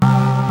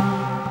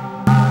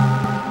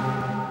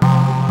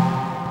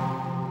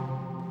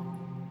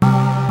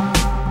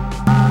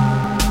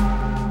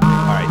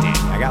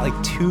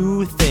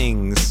two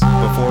things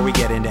before we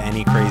get into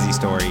any crazy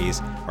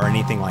stories or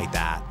anything like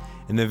that.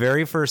 And the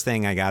very first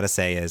thing I got to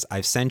say is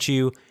I've sent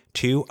you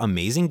two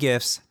amazing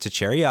gifts to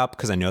cheer you up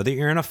because I know that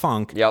you're in a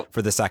funk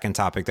for the second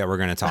topic that we're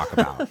going to talk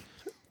about.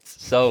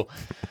 So,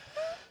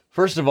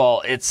 first of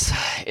all, it's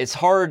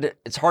hard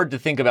to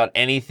think about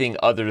anything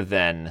other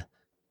than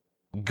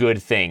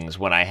good things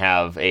when I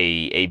have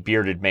a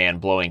bearded man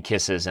blowing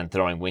kisses and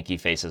throwing winky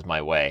faces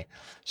my way.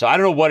 So I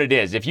don't know what it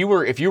is. If you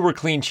were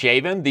clean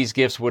shaven, these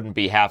gifts wouldn't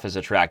be half as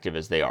attractive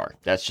as they are.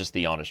 That's just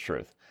the honest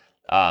truth.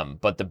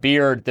 But the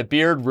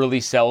beard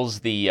really sells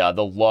the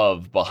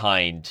love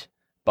behind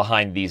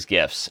these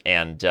gifts.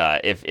 And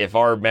if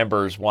our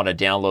members want to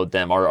download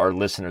them, our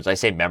listeners, I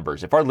say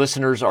members, if our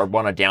listeners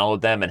want to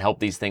download them and help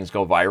these things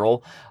go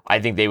viral, I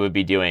think they would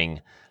be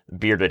doing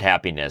Bearded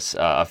Happiness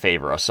a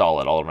favor, a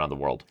solid all around the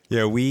world.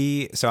 Yeah,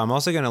 so I'm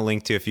also going to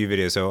link to a few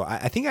videos. So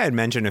I think I had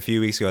mentioned a few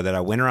weeks ago that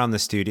I went around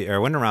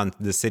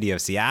the city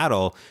of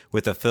Seattle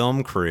with a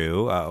film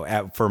crew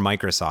for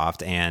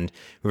Microsoft, and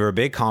we were a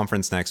big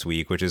conference next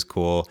week, which is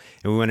cool.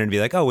 And we wanted to be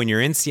like, oh, when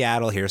you're in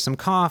Seattle, here's some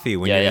coffee.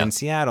 When you're in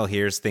Seattle,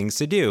 here's things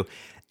to do.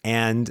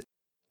 And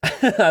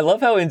I love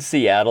how in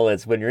Seattle,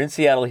 it's when you're in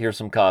Seattle, here's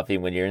some coffee.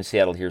 When you're in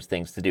Seattle, here's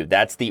things to do.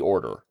 That's the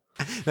order.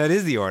 That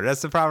is the order.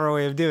 That's the proper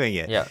way of doing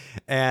it. Yeah.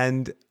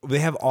 And they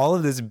have all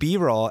of this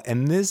B-roll,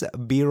 and this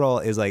B-roll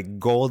is like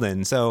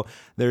golden. So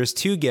there's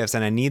two gifts,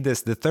 and I need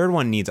this. The third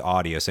one needs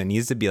audio, so it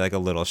needs to be like a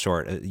little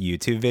short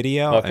YouTube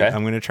video. Okay.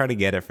 I'm going to try to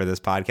get it for this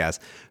podcast.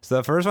 So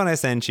the first one I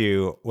sent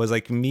you was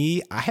like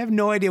me. I have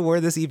no idea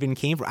where this even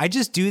came from. I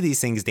just do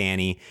these things,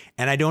 Danny,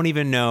 and I don't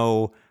even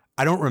know.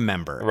 I don't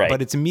remember, right.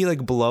 But it's me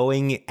like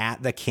blowing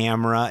at the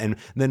camera and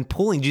then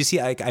pulling. Do you see?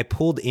 I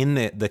pulled in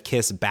the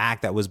kiss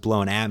back that was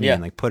blown at me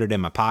and like put it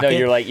in my pocket.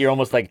 No, you're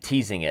almost like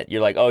teasing it.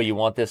 You're like, oh, you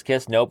want this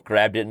kiss? Nope,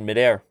 grabbed it in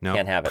midair. Nope.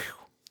 Can't have it.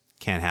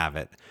 Can't have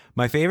it.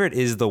 My favorite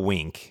is the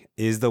wink.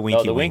 Is the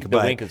winky wink. The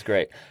wink is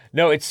great.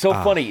 No, it's so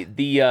funny.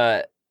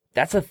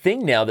 That's a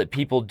thing now that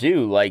people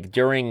do, like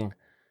during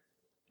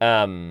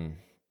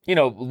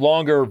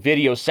longer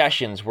video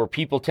sessions where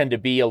people tend to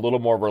be a little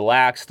more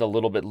relaxed, a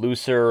little bit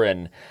looser.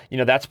 And,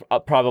 that's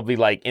probably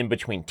like in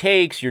between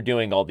takes, you're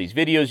doing all these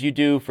videos you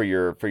do for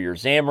your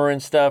Xamarin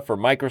and stuff for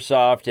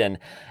Microsoft. And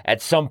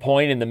at some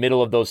point in the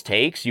middle of those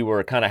takes, you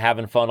were kind of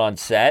having fun on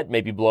set,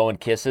 maybe blowing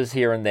kisses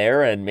here and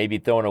there and maybe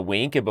throwing a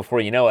wink. And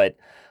before you know it,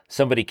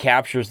 somebody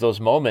captures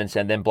those moments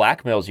and then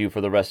blackmails you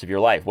for the rest of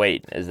your life.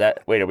 Wait, are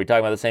we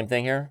talking about the same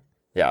thing here?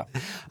 Yeah,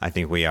 I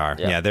think we are.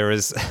 Yeah, there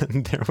was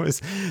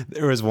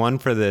one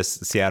for this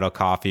Seattle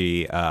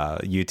Coffee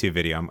YouTube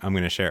video. I'm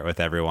going to share it with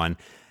everyone.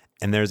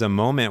 And there's a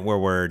moment where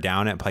we're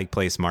down at Pike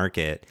Place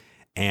Market,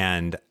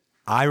 and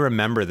I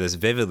remember this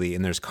vividly.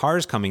 And there's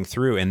cars coming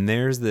through, and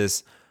there's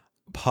this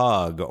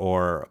pug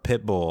or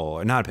pit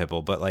bull, not a pit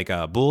bull, but like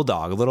a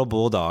little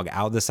bulldog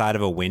out the side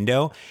of a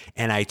window.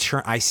 And I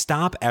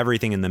stop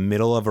everything in the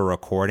middle of a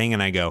recording,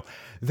 and I go,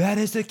 "That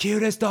is the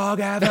cutest dog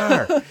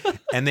ever."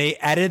 And they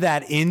edited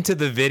that into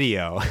the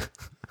video.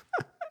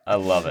 I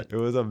love it. It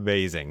was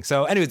amazing.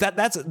 So anyways,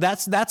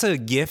 that's a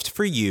gift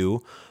for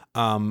you.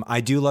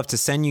 I do love to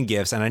send you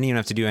gifts, and I didn't even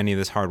have to do any of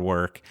this hard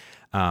work.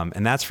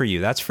 And that's for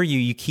you. That's for you.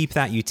 You keep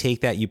that, you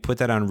take that, you put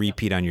that on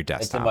repeat on your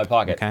desktop. It's in my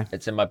pocket. Okay?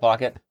 It's in my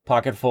pocket.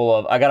 I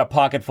got a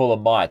pocket full of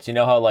Mott's. You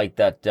know how like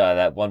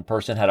that one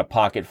person had a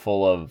pocket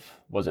full of,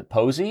 was it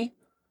Posey?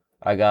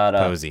 I got a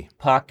Posey.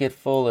 Pocket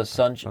full of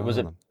sunshine. Was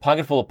it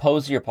pocket full of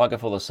Posey or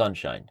pocket full of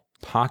sunshine?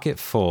 Pocket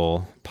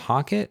full.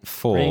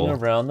 Ring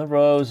around the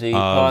rosy,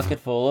 pocket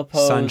full of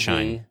Posey.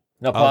 Sunshine.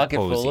 No, pocket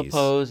full of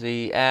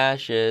Posey,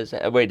 ashes.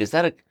 Wait, is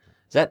that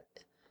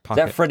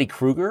Freddy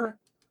Krueger?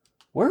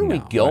 Where are we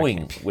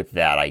going with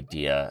that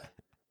idea?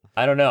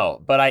 I don't know,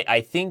 but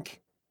I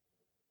think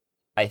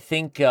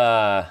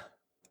anyway,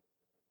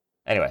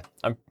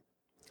 I'm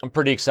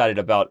pretty excited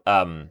about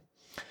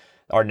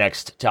our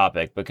next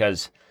topic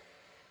because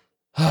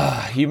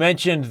you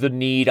mentioned the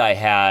need I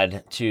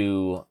had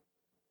to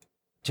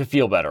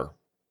feel better,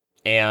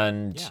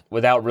 and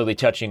without really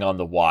touching on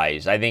the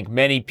whys. I think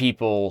many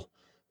people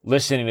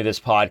listening to this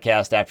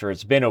podcast after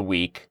it's been a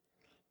week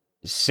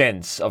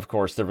since, of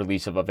course, the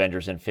release of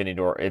Avengers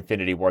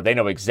Infinity War, they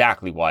know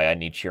exactly why I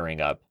need cheering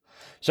up.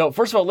 So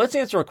first of all, let's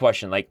answer a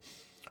question. Like,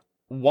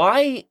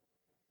 why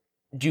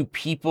do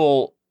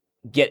people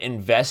get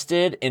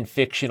invested in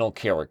fictional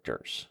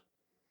characters?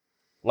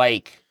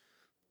 Like,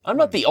 I'm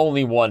not the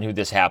only one who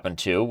this happened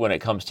to when it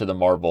comes to the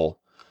Marvel,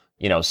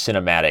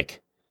 cinematic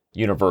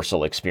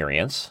universal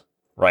experience,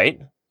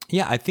 right?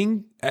 Yeah,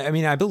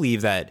 I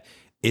believe that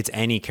it's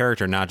any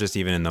character, not just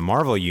even in the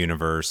Marvel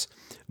universe,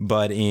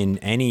 but in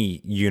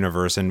any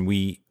universe. And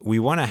we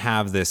want to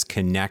have this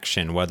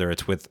connection, whether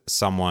it's with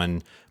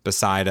someone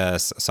beside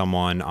us,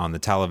 someone on the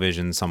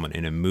television, someone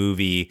in a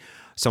movie,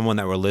 someone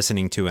that we're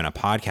listening to in a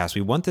podcast.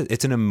 We want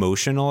it's an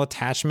emotional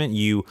attachment.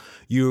 You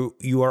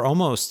are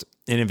almost,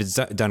 and if it's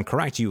done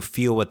correct, you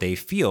feel what they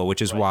feel,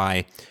 which is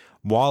why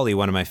WALL-E,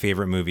 one of my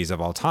favorite movies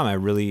of all time, I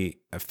really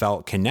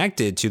felt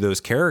connected to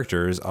those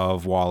characters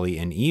of WALL-E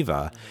and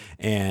Eva.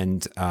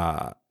 And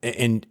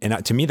and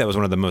to me, that was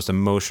one of the most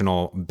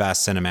emotional,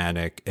 best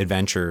cinematic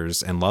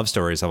adventures and love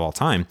stories of all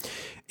time.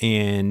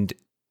 And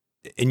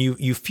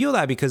you feel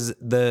that because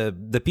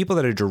the people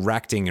that are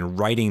directing and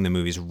writing the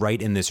movies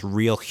write in this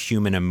real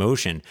human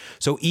emotion.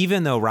 So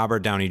even though Robert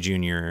Downey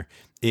Jr.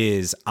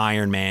 is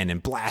Iron Man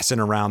and blasting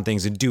around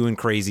things and doing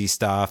crazy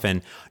stuff,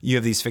 and you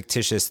have these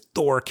fictitious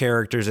Thor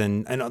characters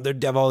and they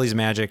have all these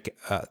magic.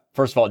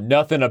 First of all,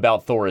 nothing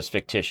about Thor is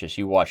fictitious.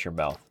 You watch your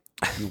mouth.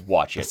 You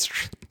watch it.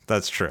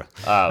 That's true.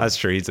 That's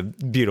true. He's a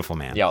beautiful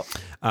man. Yeah.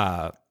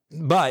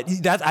 But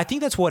I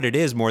think that's what it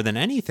is more than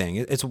anything.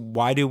 It's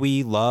why do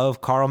we love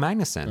Carl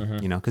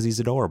Magnuson? Because he's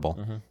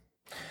adorable.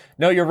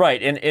 No, you're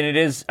right, and it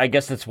is. I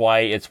guess it's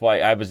why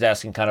I was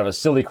asking kind of a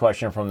silly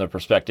question from the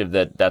perspective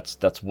that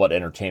that's what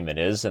entertainment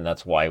is, and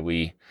that's why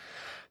we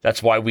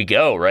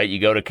go, right. You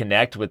go to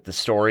connect with the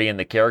story and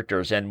the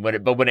characters, and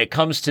when it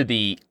comes to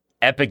the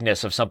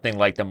epicness of something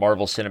like the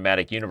Marvel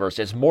Cinematic Universe,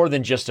 it's more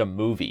than just a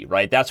movie,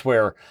 right? That's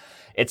where.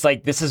 It's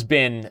like this has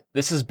been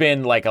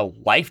like a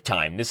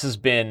lifetime. This has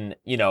been,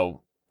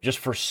 just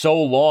for so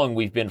long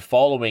we've been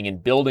following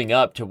and building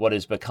up to what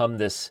has become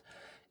this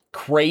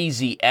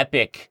crazy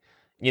epic,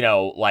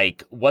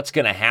 like what's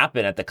going to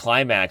happen at the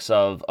climax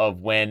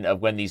of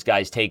when these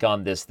guys take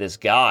on this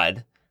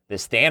god,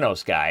 this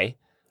Thanos guy,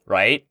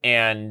 right?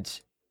 And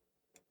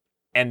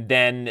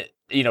then,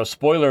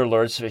 spoiler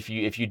alerts, if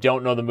you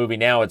don't know the movie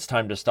now, it's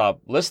time to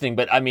stop listening.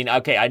 But I mean,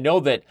 okay, I know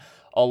that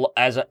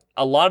as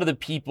a lot of the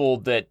people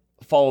that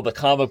follow the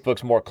comic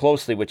books more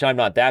closely, which I'm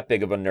not that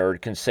big of a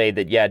nerd, can say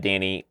that, yeah,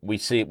 Danny, we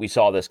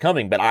saw this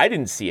coming, but I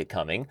didn't see it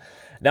coming.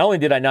 Not only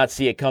did I not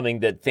see it coming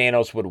that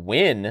Thanos would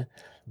win,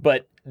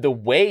 but the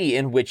way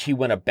in which he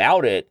went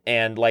about it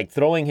and like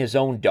throwing his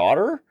own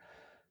daughter,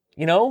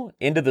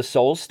 into the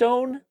Soul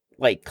Stone,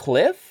 like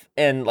cliff,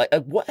 and like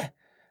what?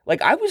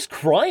 Like I was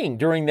crying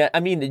during that.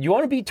 I mean, you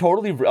want to be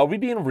are we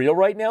being real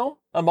right now?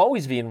 I'm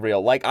always being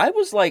real. I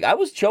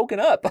was choking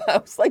up. I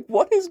was like,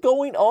 what is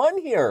going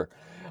on here?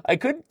 I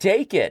couldn't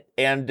take it,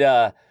 and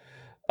it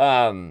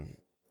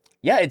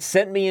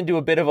sent me into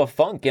a bit of a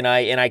funk, and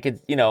I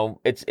could,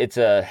 it's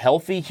a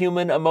healthy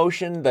human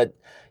emotion that,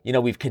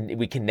 we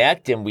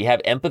connect and we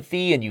have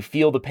empathy and you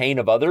feel the pain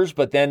of others,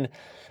 but then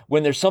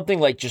when there's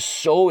something like just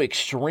so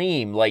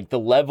extreme, like the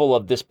level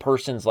of this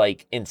person's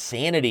like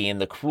insanity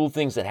and the cruel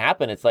things that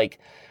happen, it's like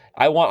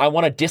I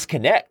want to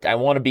disconnect. I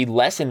want to be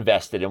less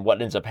invested in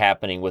what ends up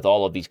happening with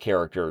all of these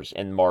characters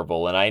in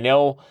Marvel. And I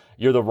know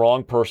you're the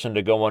wrong person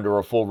to go under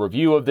a full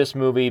review of this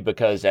movie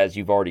because, as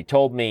you've already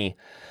told me,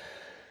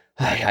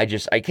 I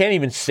can't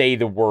even say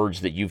the words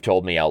that you've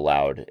told me out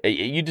loud.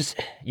 You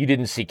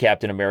didn't see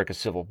Captain America: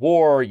 Civil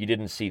War. You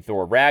didn't see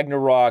Thor: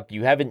 Ragnarok.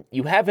 You have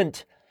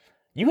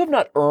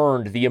not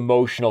earned the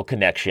emotional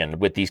connection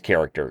with these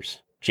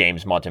characters,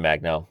 James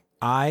Montemagno.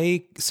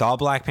 I saw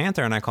Black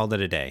Panther and I called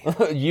it a day.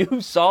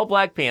 You saw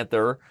Black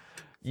Panther.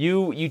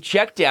 You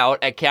checked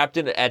out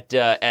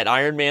at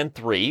Iron Man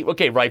 3.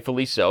 Okay,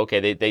 rightfully so.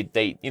 Okay, they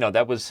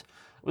that was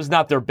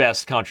not their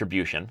best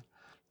contribution,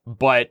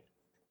 but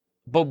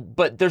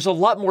there's a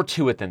lot more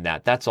to it than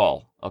that. That's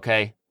all.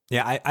 Okay.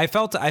 Yeah, I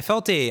felt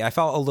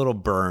a little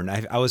burned.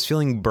 I was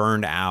feeling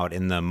burned out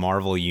in the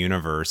Marvel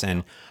universe,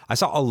 and I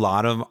saw a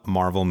lot of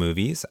Marvel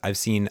movies. I've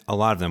seen a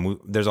lot of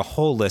them. There's a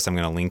whole list I'm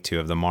going to link to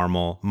of the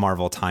Marvel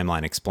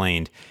timeline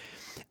explained.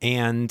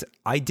 And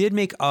I did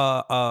make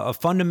a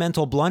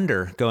fundamental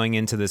blunder going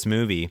into this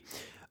movie.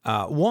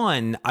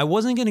 One, I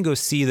wasn't going to go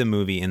see the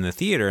movie in the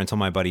theater until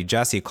my buddy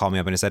Jesse called me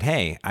up and said,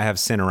 "Hey, I have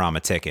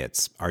Cinerama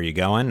tickets. Are you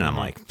going?" And I'm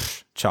like,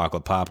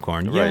 chocolate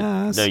popcorn. Right.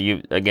 Yes. No,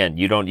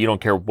 you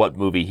don't care what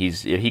movie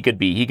he could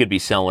be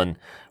selling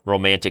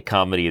romantic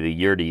comedy of the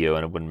year to you,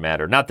 and it wouldn't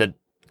matter. Not that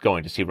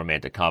going to see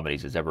romantic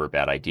comedies is ever a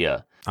bad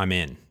idea. I'm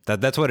in.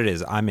 That's what it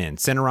is. I'm in.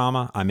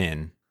 Cinerama, I'm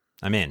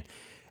in.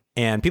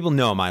 And people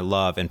know my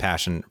love and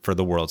passion for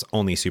the world's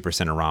only super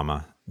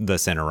Cinerama, the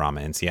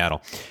Cinerama in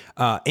Seattle.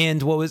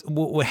 And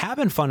what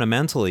happened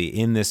fundamentally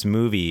in this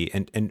movie,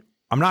 and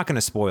I'm not going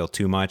to spoil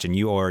too much, and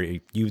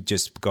you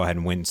just go ahead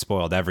and went and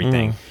spoiled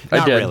everything.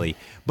 Not really,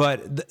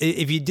 but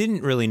if you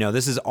didn't really know,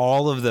 this is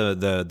all of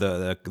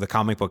the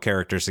comic book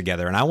characters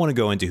together, and I want to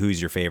go into who's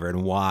your favorite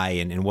and why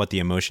and what the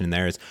emotion in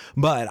there is.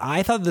 But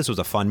I thought this was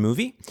a fun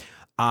movie,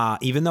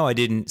 even though I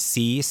didn't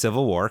see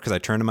Civil War, because I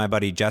turned to my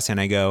buddy Jesse and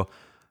I go,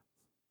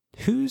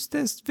 "Who's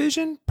this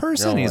Vision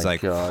person?" He's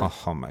like, God.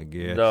 Oh my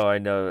God. No, I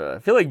know. I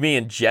feel like me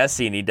and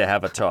Jesse need to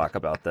have a talk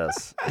about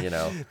this,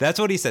 That's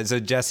what he said. So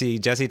Jesse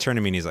turned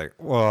to me and he's like,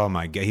 "Oh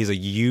my God." He's like,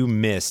 "You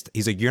missed."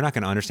 He's like, "You're not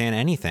going to understand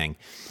anything."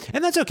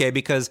 And that's okay,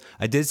 because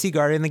I did see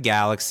Guardian of the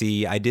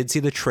Galaxy. I did see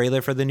the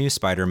trailer for the new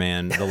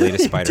Spider-Man, the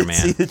latest Spider-Man.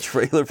 See the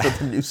trailer for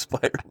the new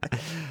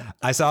Spider-Man.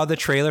 I saw the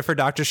trailer for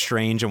Doctor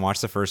Strange and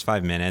watched the first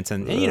 5 minutes,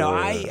 and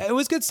it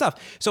was good stuff.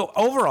 So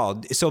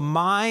overall,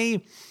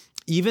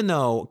 even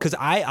though, because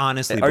I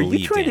honestly believe, are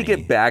you trying to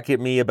get back at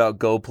me about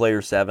Go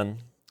Player 7?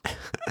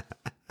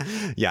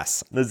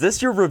 Yes. Is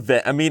this your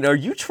revenge? I mean, are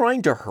you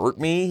trying to hurt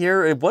me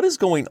here? What is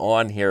going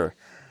on here?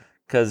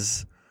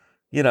 Because,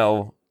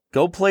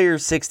 Go Player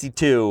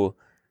 62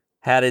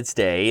 had its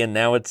day, and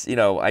now it's,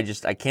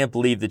 I can't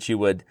believe that you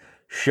would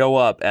show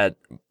up at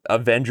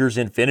Avengers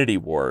Infinity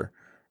War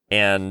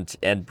and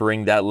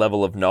bring that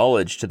level of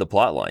knowledge to the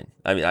plot line.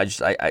 I mean,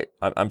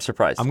 I'm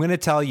surprised. I'm going to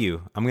tell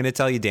you,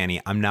 Danny,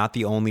 I'm not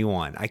the only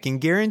one. I can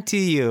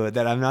guarantee you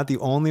that I'm not the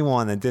only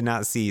one that did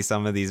not see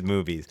some of these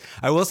movies.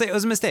 I will say it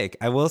was a mistake.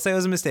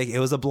 It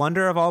was a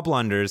blunder of all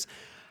blunders.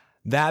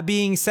 That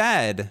being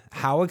said,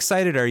 how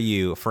excited are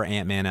you for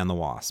Ant-Man and the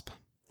Wasp?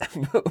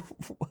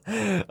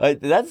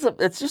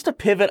 It's just a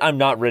pivot I'm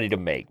not ready to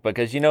make,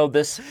 because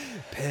this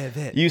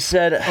pivot. You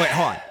said,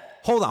 wait,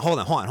 hold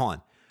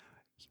on.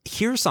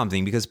 Here's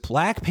something, because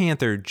Black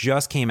Panther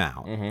just came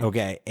out,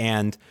 okay,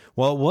 and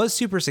while it was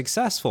super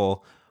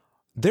successful,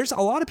 there's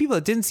a lot of people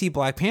that didn't see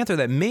Black Panther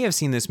that may have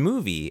seen this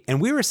movie, and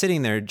we were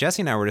sitting there,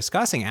 Jesse and I were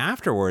discussing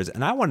afterwards,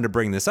 and I wanted to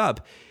bring this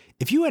up.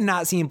 If you had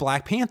not seen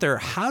Black Panther,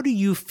 how do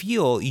you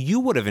feel you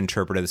would have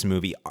interpreted this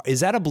movie? Is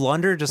that a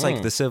blunder, just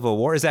like the Civil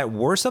War? Is that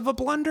worse of a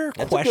blunder?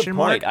 That's Question a good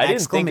mark, point. I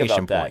didn't think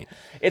about that.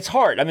 It's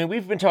hard. I mean,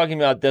 we've been talking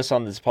about this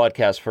on this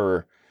podcast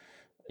for,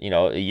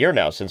 a year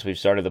now, since we've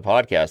started the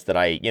podcast, that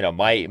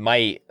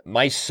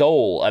my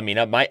soul,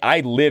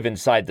 I live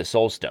inside the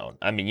Soul Stone.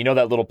 I mean,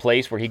 that little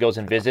place where he goes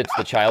and visits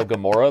the child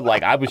Gamora?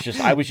 Like, I was just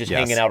yes.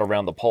 hanging out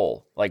around the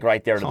pole, like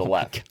right there to the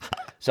left.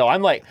 So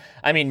I'm like,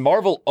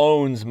 Marvel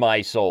owns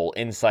my soul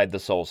inside the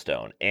Soul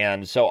Stone.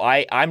 And so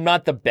I'm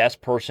not the best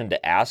person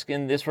to ask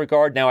in this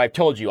regard. Now, I've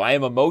told you, I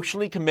am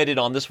emotionally committed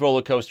on this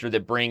roller coaster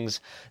that brings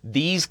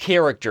these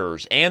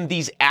characters and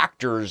these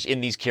actors in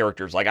these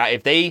characters. Like,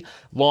 if they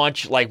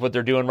launch like what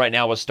they're doing right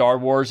now with Star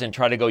Wars and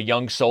try to go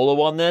young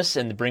Solo on this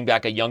and bring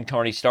back a young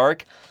Tony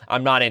Stark,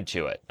 I'm not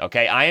into it.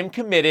 Okay, I am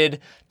committed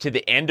to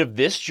the end of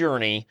this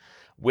journey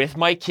with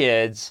my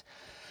kids.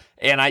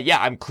 And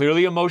I'm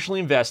clearly emotionally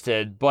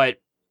invested, but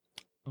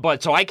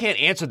so I can't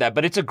answer that,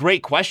 but it's a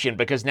great question,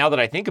 because now that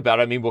I think about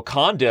it,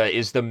 Wakanda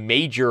is the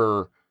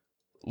major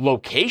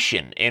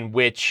location in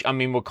which,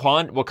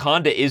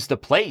 Wakanda is the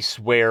place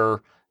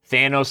where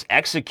Thanos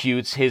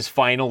executes his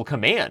final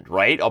command,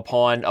 right,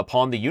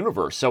 upon the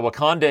universe. So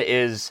Wakanda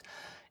is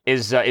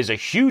a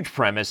huge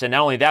premise, and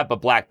not only that,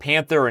 but Black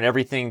Panther and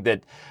everything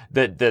that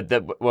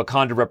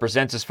Wakanda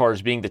represents as far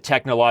as being the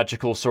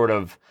technological sort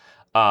of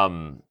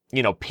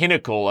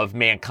pinnacle of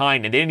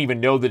mankind, and they didn't even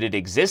know that it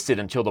existed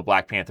until the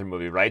Black Panther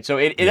movie, right? So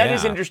that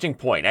is an interesting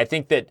point. I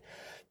think that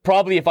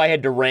probably if I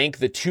had to rank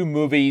the two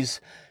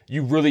movies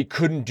you really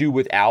couldn't do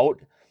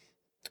without,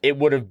 it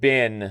would have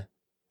been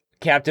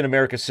Captain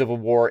America Civil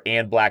War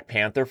and Black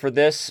Panther for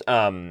this.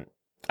 I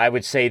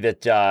would say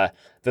that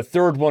the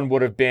third one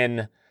would have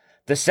been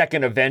the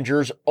second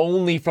Avengers,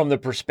 only from the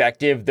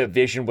perspective that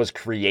Vision was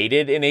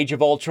created in Age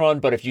of Ultron.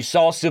 But if you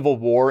saw Civil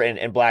War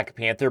and Black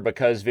Panther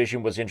because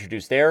Vision was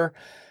introduced there,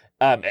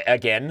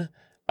 then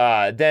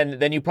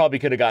you probably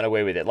could have gotten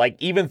away with it. Like,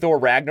 even Thor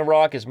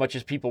Ragnarok, as much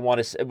as people want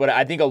to say, but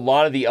I think a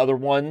lot of the other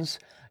ones,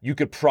 you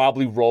could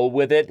probably roll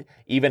with it,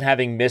 even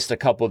having missed a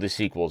couple of the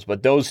sequels.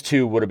 But those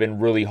two would have been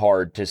really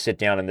hard to sit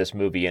down in this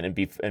movie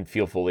and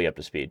feel fully up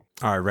to speed.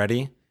 All right,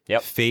 ready?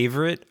 Yep.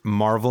 Favorite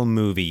Marvel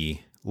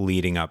movie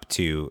leading up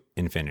to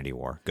Infinity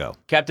War? Go.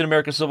 Captain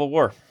America Civil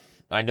War.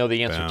 I know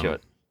the answer to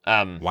it.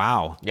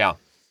 Wow. Yeah.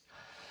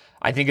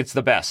 I think it's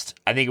the best.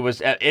 I think it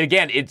was,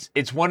 again,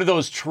 it's one of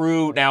those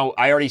true, now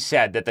I already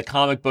said that the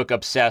comic book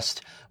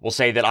obsessed will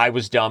say that I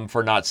was dumb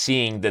for not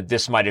seeing that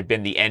this might have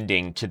been the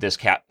ending to this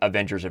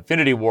Avengers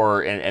Infinity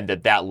War, and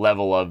that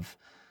level of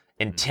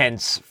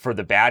intense for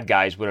the bad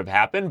guys would have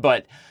happened.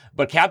 But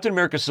Captain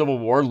America Civil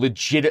War,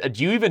 legit,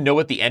 do you even know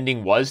what the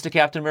ending was to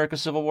Captain America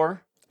Civil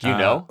War? Do you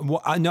know?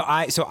 Well, no,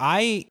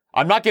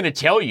 I'm not going to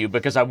tell you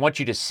because I want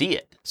you to see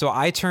it. So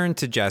I turned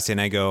to Jesse and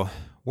I go,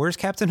 where's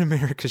Captain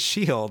America's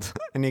shield?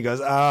 And he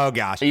goes, oh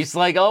gosh. He's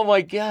like, oh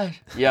my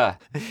gosh. Yeah.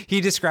 He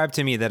described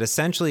to me that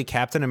essentially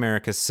Captain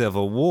America's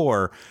Civil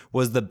War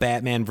was the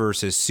Batman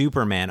versus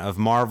Superman of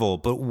Marvel,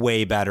 but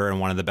way better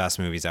and one of the best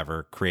movies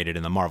ever created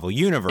in the Marvel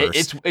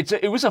universe.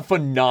 It was a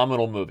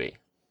phenomenal movie.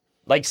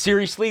 Like,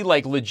 seriously,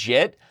 like,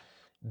 legit.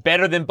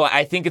 Better than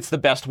I think it's the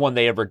best one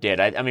they ever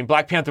did. I mean,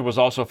 Black Panther was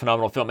also a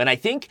phenomenal film. And I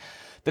think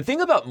the thing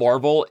about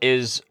Marvel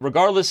is,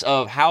 regardless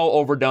of how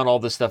overdone all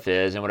this stuff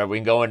is and whatever, we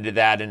can go into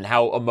that, and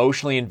how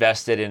emotionally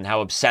invested and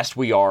how obsessed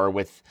we are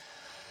with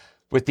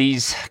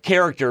these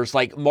characters.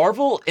 Like,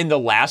 Marvel in the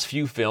last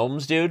few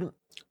films, dude,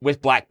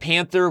 with Black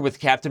Panther, with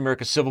Captain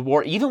America Civil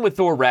War, even with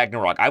Thor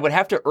Ragnarok, I would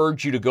have to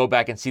urge you to go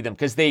back and see them,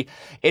 because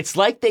it's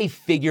like they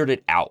figured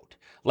it out.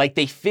 Like,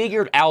 they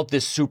figured out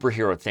this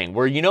superhero thing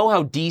where, you know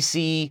how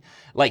DC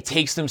like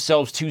takes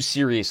themselves too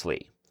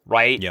seriously,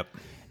 right? Yep.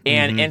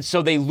 And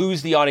so they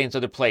lose the audience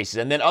other places.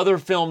 And then other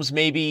films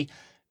maybe,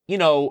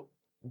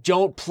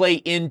 don't play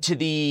into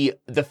the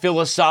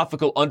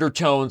philosophical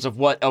undertones of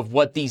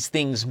what these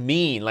things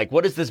mean. Like,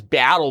 what is this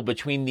battle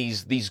between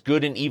these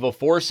good and evil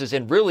forces?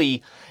 And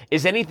really,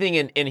 is anything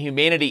in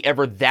humanity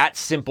ever that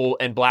simple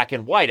and black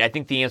and white? I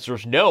think the answer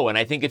is no. And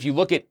I think if you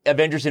look at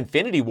Avengers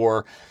Infinity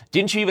War,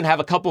 didn't you even have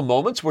a couple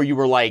moments where you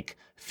were like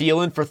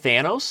feeling for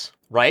Thanos,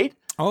 right?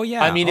 Oh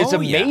yeah. I mean, it's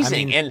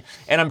amazing. Yeah. I mean,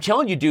 and I'm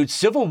telling you, dude,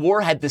 Civil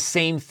War had the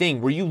same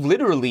thing where you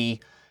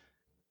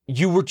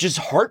were just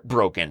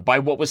heartbroken by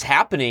what was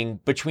happening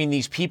between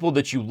these people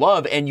that you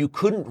love, and you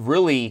couldn't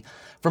really,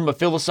 from a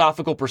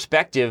philosophical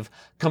perspective,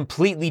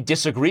 completely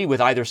disagree with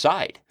either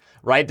side.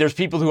 Right? There's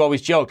people who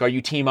always joke, are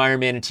you Team Iron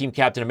Man and Team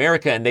Captain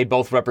America? And they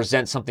both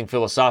represent something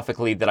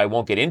philosophically that I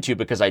won't get into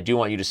because I do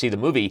want you to see the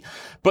movie.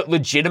 But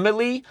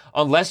legitimately,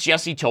 unless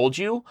Jesse told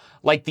you,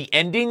 like the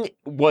ending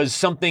was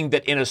something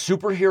that in a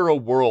superhero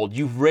world,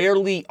 you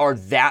rarely are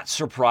that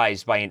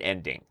surprised by an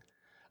ending.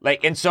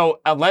 Like, and so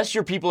unless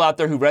you're people out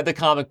there who read the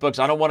comic books,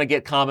 I don't want to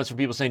get comments from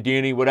people saying,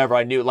 Danny, whatever,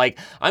 I knew. Like,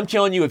 I'm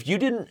telling you, if you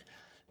didn't,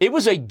 it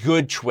was a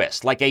good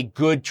twist, like a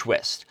good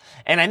twist.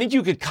 And I think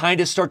you could kind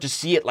of start to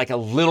see it like a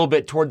little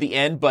bit toward the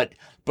end, but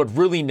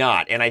really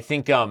not. And I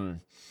think that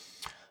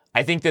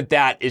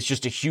is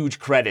just a huge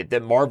credit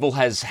that Marvel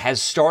has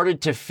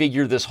started to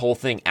figure this whole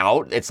thing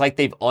out. It's like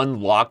they've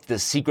unlocked the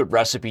secret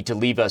recipe to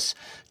leave us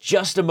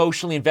just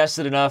emotionally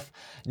invested enough,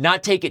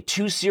 not take it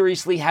too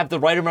seriously, have the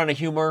right amount of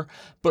humor,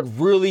 but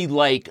really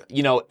like,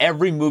 you know,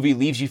 every movie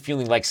leaves you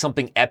feeling like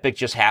something epic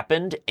just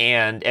happened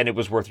and it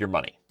was worth your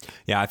money.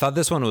 Yeah, I thought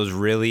this one was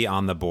really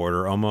on the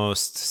border,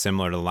 almost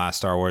similar to the last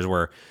Star Wars,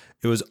 where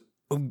it was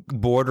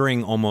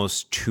bordering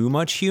almost too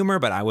much humor,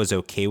 but I was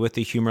okay with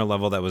the humor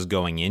level that was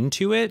going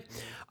into it.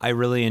 I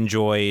really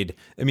enjoyed,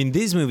 I mean,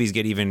 these movies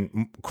get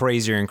even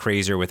crazier and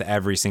crazier with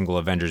every single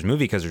Avengers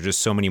movie because there's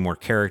just so many more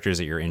characters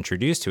that you're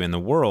introduced to in the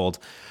world.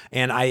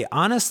 And I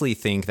honestly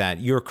think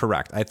that you're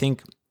correct. I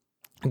think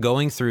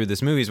going through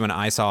this movies, when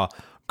I saw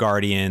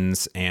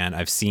Guardians and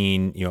I've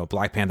seen, you know,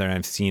 Black Panther, and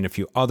I've seen a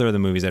few other of the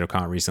movies that have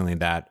come out recently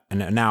that,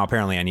 and now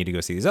apparently I need to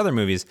go see these other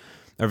movies,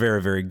 are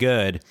very, very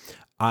good.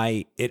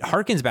 It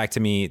harkens back to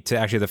me to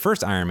actually the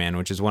first Iron Man,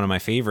 which is one of my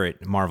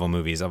favorite Marvel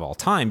movies of all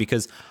time,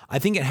 because I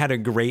think it had a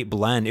great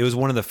blend. It was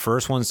one of the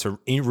first ones to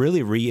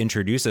really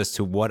reintroduce us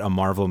to what a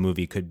Marvel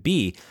movie could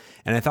be.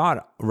 And I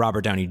thought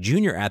Robert Downey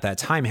Jr. at that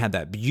time had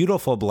that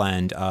beautiful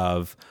blend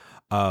of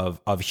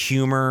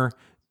humor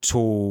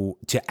to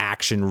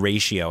action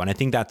ratio. And I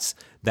think that's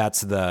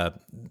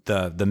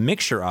the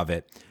mixture of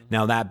it.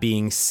 Now, that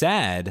being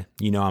said,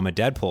 you know, I'm a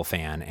Deadpool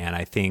fan, and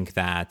I think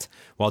that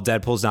while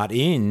Deadpool's not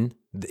in,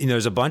 you know,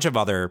 there's a bunch of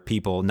other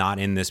people not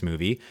in this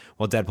movie.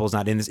 Well, Deadpool's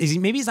not in this.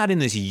 Maybe he's not in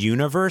this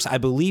universe. I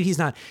believe he's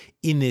not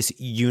in this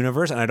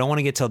universe. And I don't want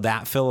to get to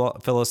that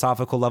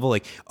philosophical level.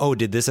 Like, oh,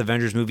 did this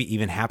Avengers movie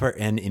even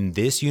happen in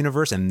this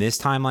universe and this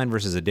timeline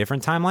versus a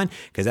different timeline?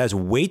 Because that's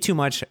way too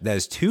much. That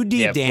is too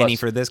deep, Danny,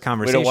 for this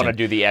conversation. We don't want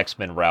to do the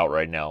X-Men route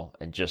right now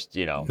and just,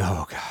 you know.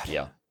 Oh,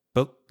 God.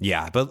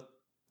 Yeah. But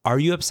are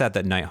you upset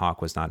that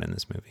Nighthawk was not in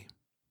this movie?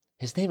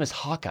 His name is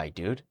Hawkeye,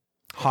 dude.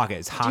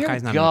 Hawkeye's Dear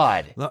not.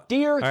 God,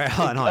 dear. All right,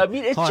 hold on. I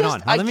mean, it's just hold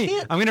on. I'm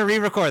going to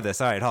re-record this.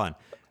 All right, hold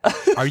on.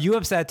 Are you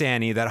upset,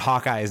 Danny, that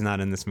Hawkeye is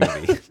not in this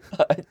movie?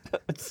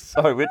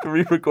 Sorry, we have to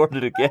re-record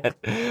it again.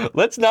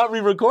 Let's not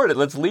re-record it.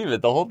 Let's leave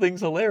it. The whole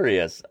thing's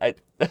hilarious. All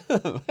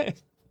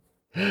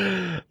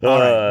right,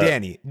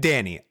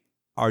 Danny,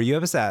 are you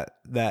upset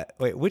that?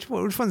 Wait, which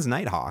one's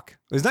Nighthawk?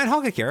 Is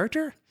Nighthawk a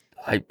character?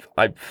 I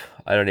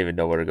don't even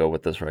know where to go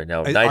with this right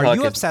now. Are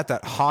you upset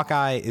that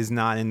Hawkeye is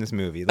not in this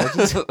movie?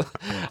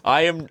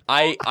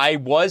 I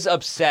was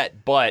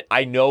upset, but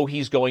I know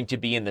he's going to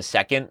be in the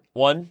second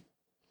one,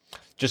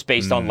 just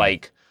based on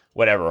like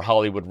whatever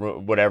Hollywood,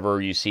 whatever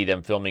you see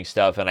them filming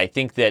stuff, and I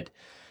think that,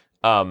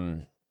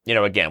 you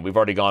know, again, we've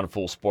already gone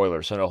full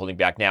spoiler, so no holding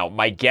back now.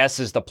 My guess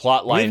is the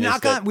plot line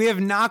we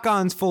have not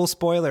gone full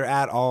spoiler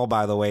at all,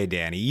 by the way,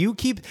 Danny. You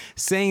keep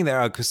saying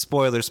there,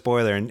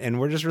 spoiler, and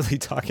we're just really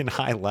talking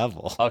high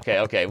level.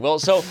 Okay. Well,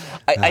 so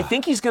I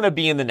think he's going to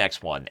be in the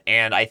next one,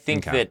 and I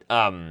think that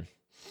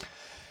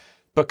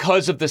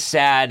because of the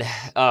sad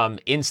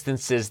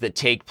instances that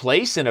take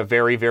place in a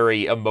very,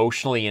 very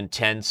emotionally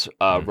intense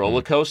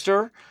roller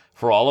coaster,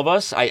 for all of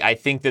us, I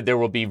think that there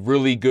will be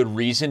really good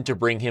reason to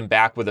bring him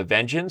back with a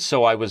vengeance.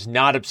 So I was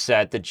not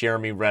upset that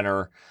Jeremy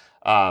Renner,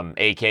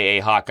 aka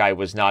Hawkeye,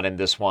 was not in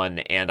this one,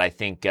 and I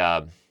think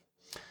so.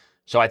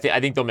 I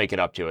think they'll make it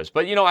up to us.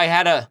 But you know,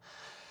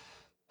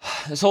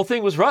 this whole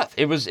thing was rough.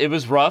 It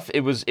was rough.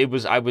 It was.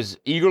 I was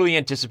eagerly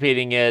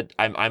anticipating it.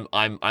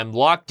 I'm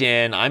locked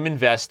in. I'm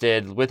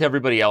invested with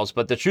everybody else.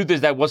 But the truth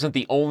is that wasn't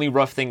the only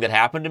rough thing that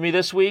happened to me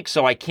this week.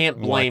 So I can't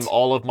blame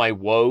all of my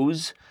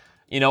woes.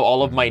 You know,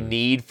 all of my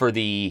need for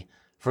the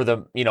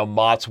you know,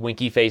 Mott's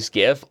winky face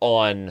gif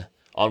on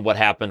what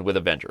happened with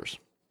Avengers.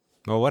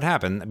 Well, what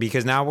happened?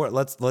 Because now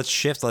let's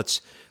shift.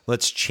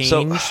 Let's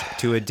change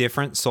to a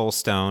different soul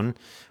stone.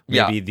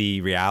 Maybe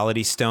the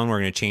reality stone. We're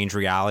going to change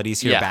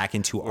realities here back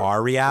into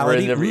our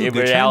reality. We're in the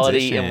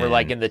reality, and we're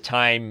like in the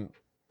time,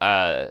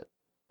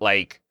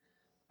 like,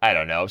 I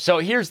don't know. So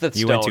here's the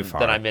stone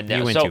that I'm in now.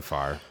 You went too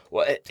far.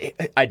 Well,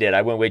 I did.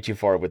 I went way too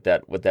far with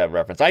that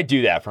reference. I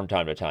do that from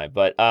time to time,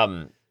 but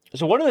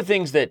so one of the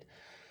things that,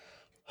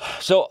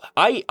 so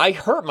I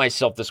hurt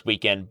myself this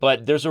weekend,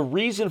 but there's a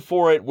reason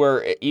for it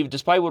where even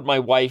despite what my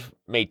wife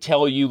may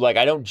tell you, like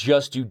I don't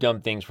just do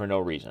dumb things for no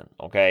reason.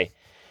 Okay.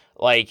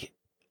 Like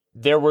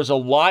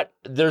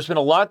there's been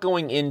a lot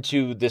going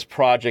into this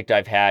project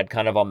I've had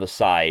kind of on the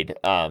side.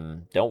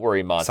 Don't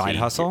worry, Monty. Side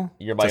hustle?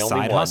 You're my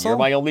only one. You're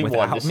my only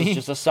one. This is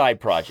just a side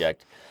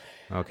project.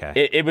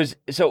 Okay. It was,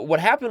 so what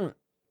happened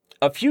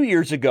a few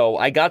years ago,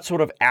 I got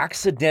sort of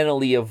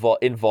accidentally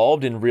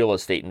involved in real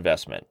estate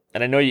investment.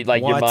 And I know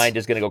your mind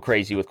is going to go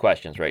crazy with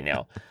questions right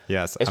now.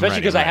 Yes. Especially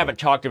because I haven't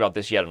talked about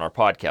this yet on our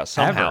podcast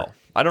somehow. Ever.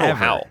 I don't know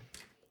how.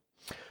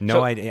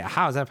 No idea.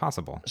 How is that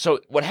possible? So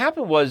what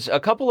happened was a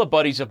couple of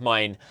buddies of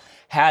mine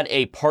had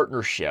a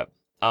partnership.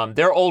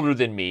 They're older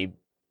than me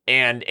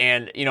and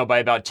by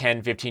about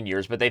 10, 15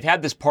 years, but they've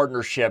had this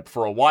partnership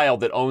for a while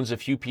that owns a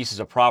few pieces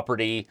of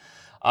property.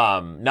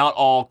 Not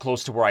all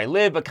close to where I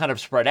live, but kind of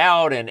spread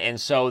out. And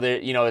so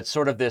it's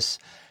sort of this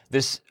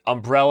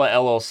umbrella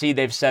LLC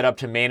they've set up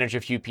to manage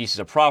a few pieces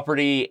of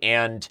property.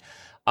 And,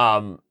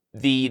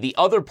 the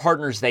other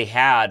partners they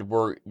had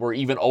were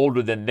even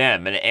older than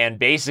them. And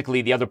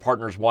basically the other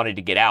partners wanted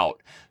to get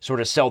out, sort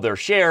of sell their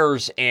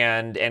shares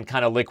and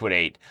kind of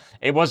liquidate.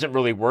 It wasn't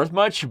really worth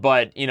much,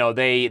 but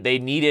they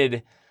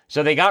needed,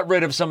 so they got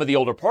rid of some of the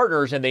older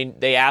partners and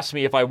they asked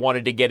me if I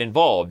wanted to get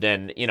involved.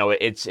 And,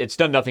 it's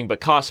done nothing but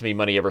cost me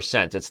money ever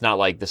since. It's not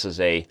like this is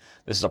a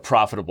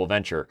profitable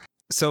venture.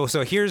 So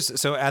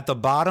at the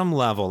bottom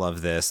level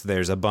of this,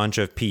 there's a bunch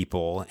of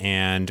people,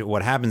 and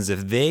what happens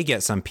if they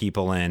get some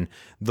people in,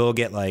 they'll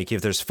get, like,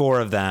 if there's 4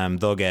 of them,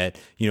 they'll get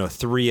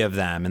 3 of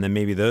them, and then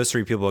maybe those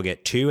 3 people will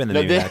get 2, and then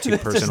maybe that 2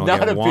 person will get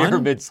 1. This is not a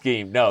pyramid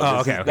scheme.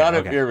 No, this is not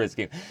a pyramid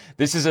scheme.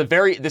 This is a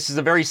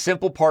very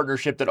simple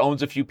partnership that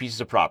owns a few pieces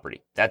of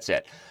property. That's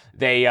it.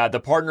 They the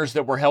partners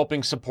that were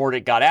helping support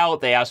it got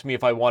out. They asked me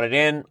if I wanted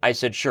in. I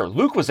said sure.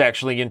 Luke was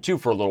actually in too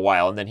for a little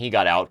while, and then he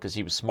got out because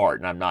he was smart,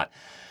 and I'm not.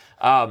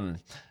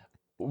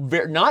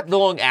 Not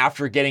long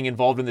after getting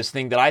involved in this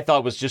thing that I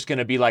thought was just going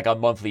to be like a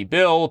monthly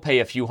bill, pay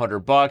a few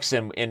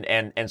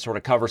 $100 and sort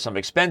of cover some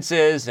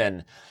expenses,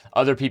 and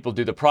other people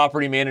do the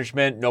property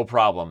management, no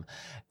problem.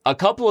 A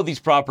couple of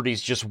these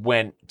properties just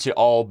went to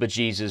all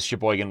bejesus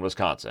Sheboygan,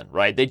 Wisconsin,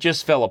 right? They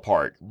just fell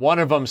apart. One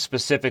of them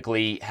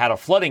specifically had a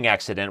flooding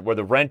accident where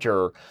the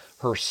renter,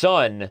 her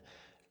son,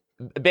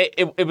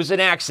 it was an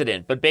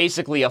accident, but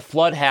basically a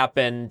flood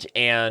happened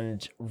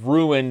and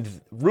ruined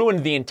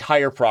the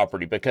entire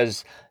property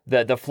because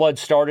the flood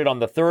started on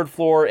the 3rd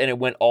floor and it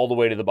went all the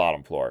way to the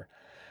bottom floor.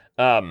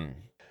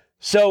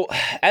 So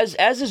as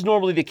is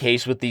normally the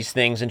case with these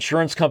things,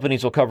 insurance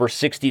companies will cover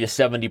 60 to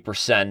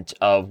 70%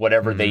 of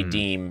whatever they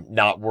deem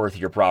not worth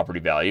your property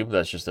value.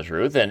 That's just the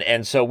truth.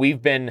 And so we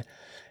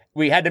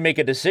had to make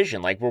a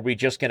decision, like, were we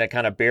just going to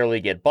kind of barely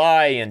get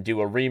by and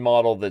do a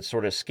remodel that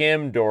sort of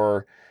skimmed,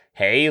 or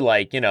hey,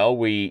 like, maybe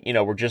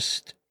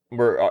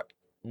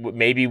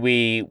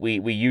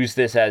we use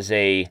this as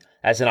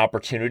an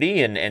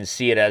opportunity and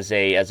see it as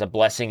a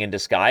blessing in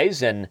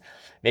disguise, and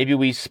maybe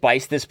we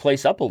spice this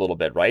place up a little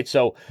bit, right?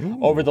 So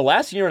over the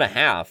last year and a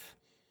half,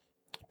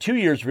 2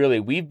 years really,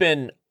 we've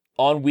been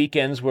on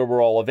weekends where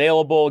we're all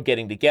available,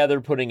 getting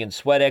together, putting in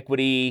sweat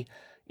equity.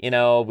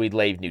 We'd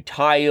laid new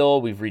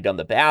tile, we've redone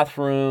the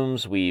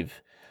bathrooms,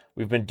 we've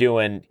been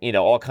doing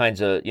all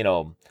kinds of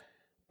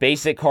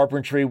basic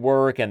carpentry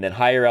work, and then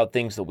hire out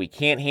things that we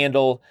can't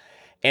handle.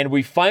 And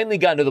we finally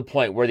gotten to the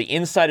point where the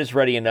inside is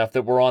ready enough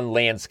that we're on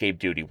landscape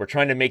duty. We're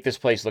trying to make this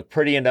place look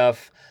pretty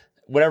enough,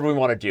 whatever we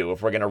want to do.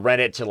 If we're going to rent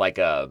it to like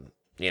a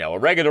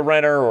regular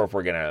renter, or if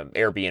we're going to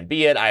Airbnb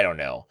it, I don't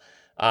know.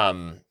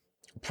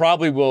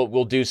 Probably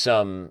we'll do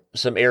some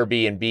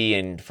Airbnb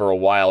in for a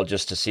while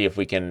just to see if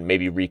we can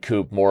maybe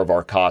recoup more of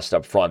our cost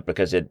up front,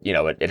 because it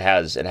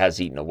has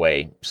eaten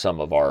away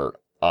some of our,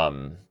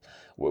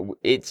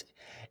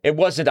 it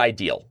wasn't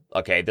ideal.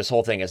 Okay. This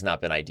whole thing has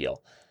not been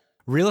ideal.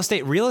 Real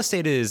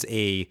estate is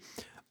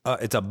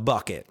it's a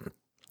bucket.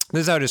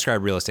 This is how I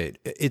describe real estate.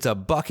 It's a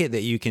bucket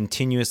that you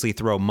continuously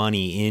throw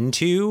money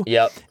into.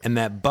 Yep. And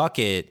that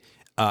bucket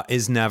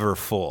is never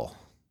full.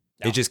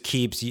 No. It just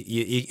keeps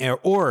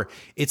or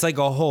it's like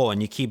a hole,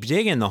 and you keep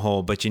digging the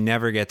hole, but you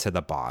never get to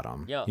the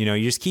bottom. Yeah.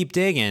 You just keep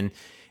digging.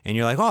 And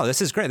you're like, oh,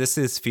 this is great.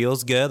 This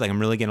feels good. Like, I'm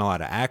really getting a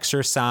lot of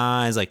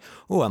exercise. Like,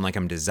 oh,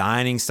 I'm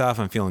designing stuff.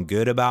 I'm feeling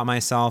good about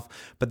myself.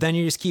 But then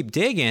you just keep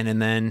digging,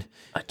 and then,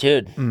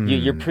 dude,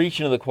 you're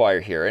preaching to the choir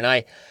here.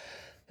 And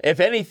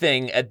if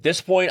anything, at this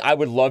point, I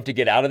would love to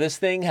get out of this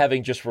thing,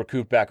 having just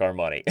recouped back our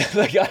money.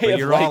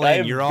 You're all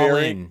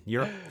in.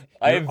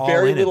 I have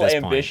very little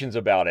ambitions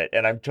about it,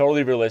 and I'm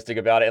totally realistic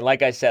about it. And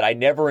like I said, I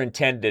never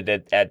intended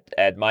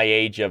at my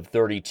age of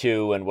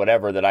 32 and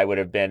whatever that I would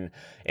have been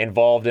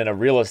involved in a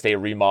real estate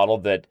remodel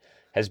that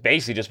has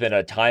basically just been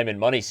a time and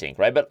money sink,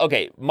 right? But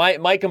okay,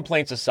 my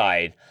complaints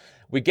aside,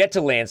 we get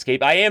to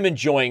landscape. I am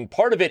enjoying,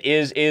 part of it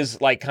is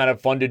like kind of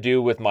fun to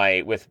do with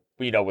my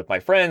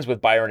friends,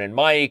 with Byron and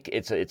Mike.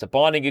 It's a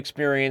bonding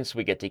experience.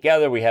 We get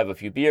together, we have a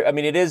few beers. I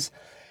mean, it is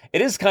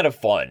kind of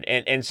fun.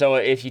 And so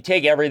if you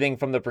take everything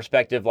from the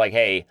perspective, like,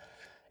 hey,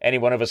 any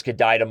one of us could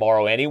die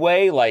tomorrow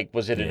anyway, like,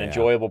 was it an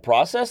enjoyable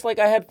process? Like,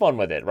 I had fun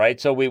with it,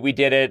 right? So we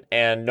did it,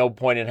 and no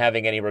point in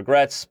having any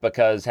regrets,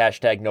 because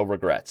 #no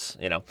regrets,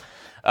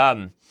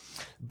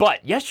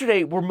 But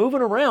yesterday we're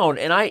moving around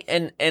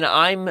and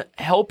I'm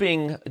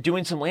helping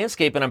doing some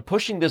landscape and I'm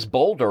pushing this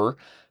boulder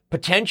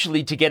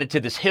potentially to get it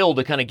to this hill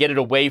to kind of get it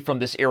away from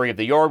this area of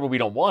the yard where we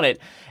don't want it.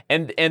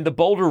 And the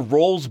boulder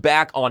rolls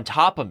back on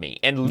top of me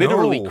and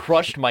literally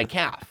crushed my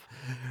calf.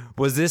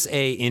 Was this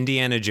a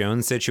Indiana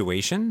Jones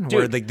situation? Dude,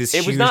 where like this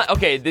it was not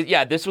okay.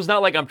 This was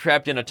not like I'm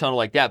trapped in a tunnel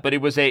like that, but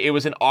it was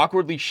an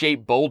awkwardly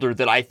shaped boulder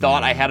that I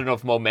thought I had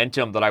enough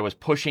momentum that I was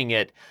pushing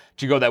it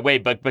to go that way.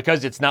 But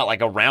because it's not like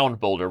a round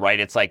boulder, right?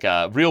 It's like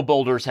real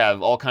boulders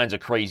have all kinds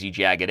of crazy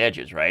jagged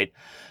edges, right?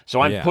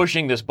 So I'm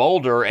pushing this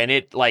boulder and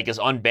it like is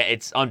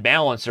it's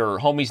unbalanced, or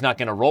homie's not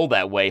going to roll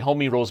that way.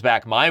 Homie rolls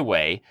back my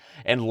way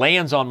and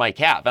lands on my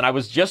calf. And I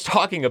was just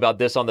talking about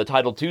this on the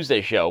Title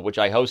Tuesday show, which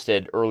I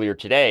hosted earlier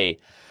today.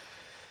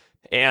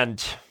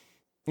 And,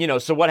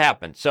 so what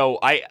happened? So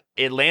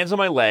it lands on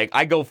my leg.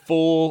 I go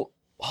full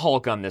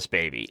Hulk on this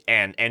baby.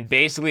 And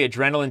basically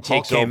adrenaline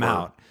takes over.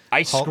 Out.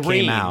 I Hulk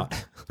scream. Came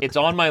out. It's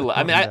on my leg.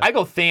 I mean, I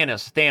go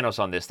Thanos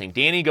on this thing.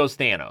 Danny goes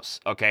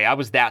Thanos. Okay. I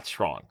was that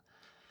strong.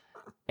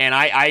 And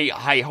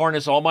I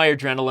harness all my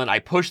adrenaline. I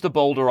push the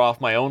boulder off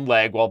my own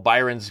leg while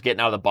Byron's getting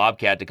out of the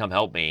Bobcat to come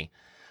help me.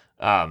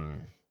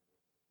 And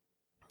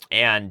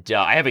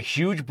I have a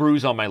huge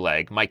bruise on my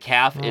leg. My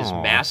calf is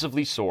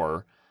massively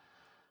sore.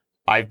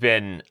 I've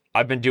been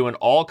doing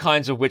all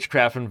kinds of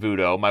witchcraft and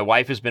voodoo. My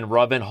wife has been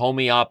rubbing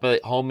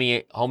homeopathic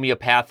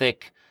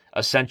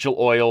essential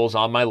oils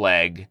on my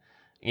leg,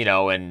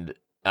 and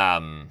I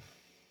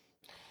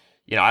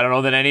don't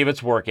know that any of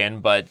it's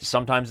working, but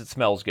sometimes it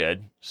smells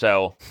good.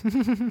 So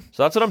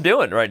that's what I'm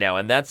doing right now,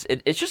 and that's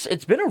it.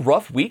 It's been a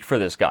rough week for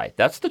this guy.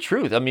 That's the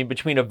truth. I mean,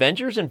 between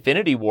Avengers: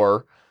 Infinity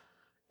War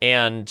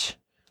and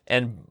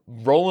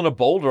rolling a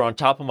boulder on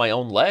top of my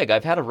own leg,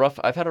 I've had a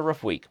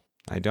rough week.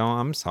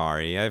 I'm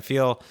sorry. I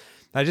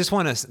just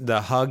want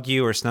to hug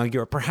you or snug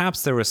you, or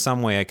perhaps there was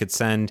some way I could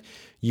send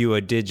you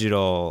a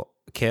digital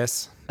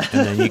kiss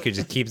and then you could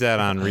just keep that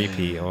on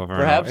repeat over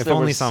perhaps and over. There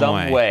only was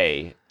some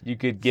way you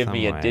could give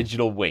me a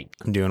digital wink.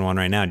 I'm doing one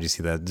right now. Did you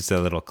see that? Just a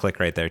little click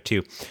right there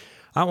too.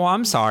 Well,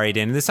 I'm sorry,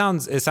 Dan. It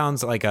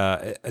sounds like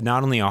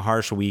not only a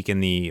harsh week in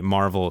the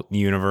Marvel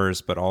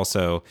universe, but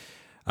also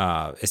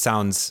it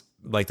sounds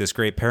like this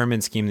great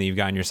pyramid scheme that you've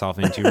gotten yourself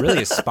into really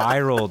has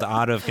spiraled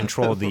out of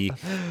control. The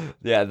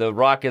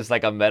Rock is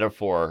like a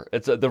metaphor.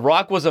 The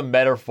Rock was a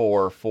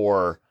metaphor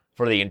for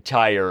the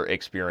entire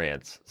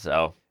experience.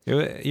 So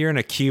you're in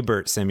a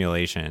Q*bert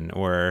simulation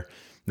where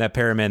that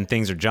pyramid,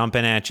 things are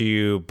jumping at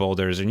you,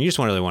 boulders, and you just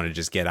really want to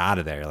just get out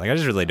of there. Like, I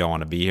just really don't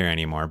want to be here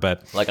anymore.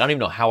 But like, I don't even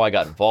know how I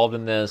got involved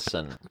in this.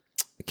 And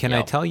can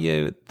I tell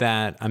you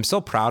that I'm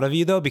so proud of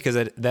you, though,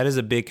 because that is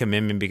a big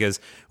commitment. Because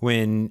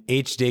when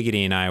H.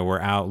 Diggity and I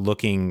were out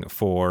looking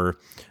for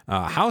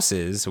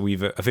houses,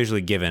 we've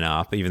officially given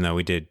up, even though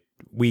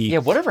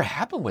whatever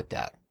happened with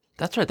that?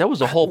 That's right. That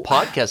was a whole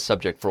podcast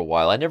subject for a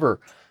while. I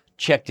never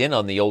checked in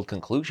on the old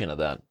conclusion of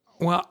that.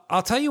 Well,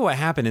 I'll tell you what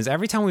happened is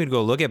every time we would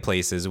go look at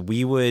places,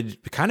 we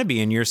would kind of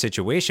be in your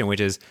situation, which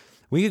is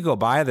we could go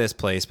buy this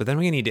place, but then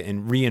we need to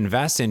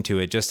reinvest into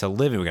it just to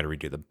live in. We got to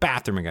redo the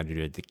bathroom, we got to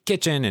do the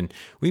kitchen, and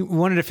we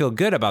wanted to feel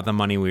good about the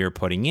money we were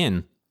putting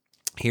in.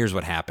 Here's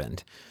what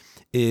happened.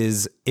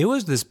 It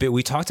was this big,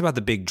 we talked about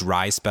the big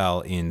dry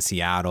spell in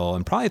Seattle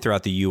and probably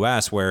throughout the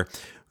US where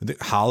the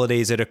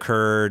holidays had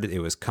occurred. It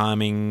was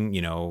coming,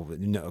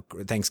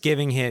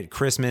 Thanksgiving hit,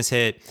 Christmas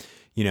hit,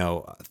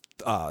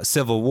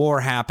 Civil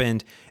War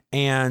happened,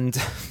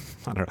 and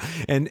I don't know.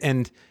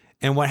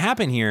 And what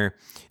happened here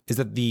is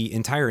that the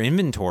entire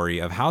inventory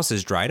of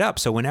houses dried up.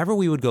 So whenever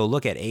we would go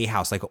look at a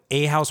house, like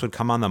a house would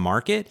come on the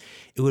market,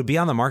 it would be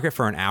on the market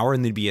for an hour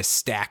and there'd be a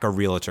stack of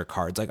realtor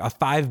cards, like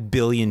 5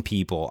 billion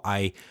people.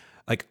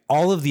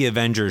 All of the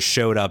Avengers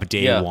showed up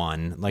day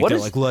one. They're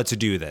like, let's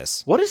do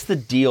this. What is the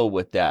deal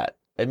with that?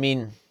 I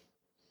mean,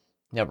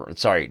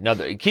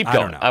 keep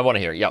going. I want to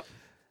hear. Yep.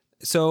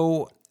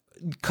 So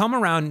come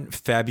around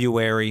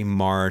February,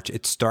 March,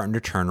 it's starting to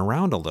turn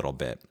around a little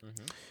bit,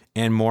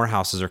 and more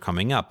houses are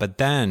coming up. But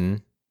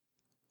then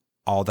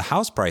all the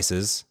house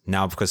prices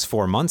now, because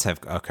 4 months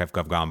have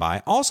gone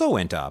by, also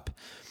went up.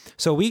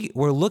 So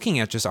we're looking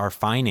at just our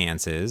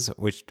finances,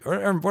 which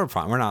we're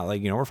fine. We're not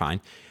we're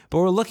fine, but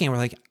we're looking and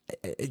we're like,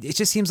 it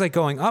just seems like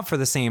going up for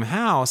the same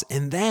house.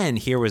 And then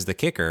here was the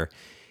kicker.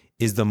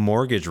 Is the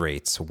mortgage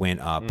rates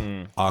went up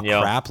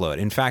crap load.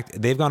 In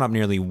fact, they've gone up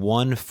nearly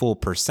 1 full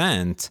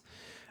percent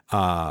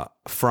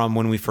from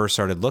when we first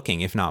started looking,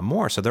 if not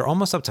more. So they're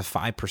almost up to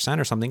 5%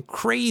 or something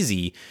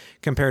crazy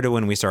compared to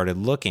when we started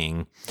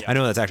looking. Yeah. I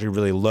know that's actually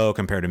really low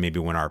compared to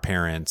maybe when our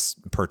parents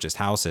purchased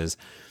houses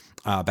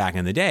back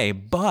in the day.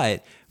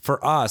 But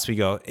for us, we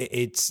go,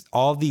 it's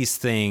all these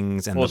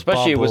things. And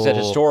especially it was at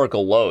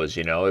historical lows,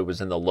 it was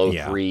in the low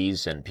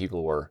threes and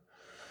people were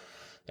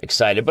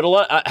excited, but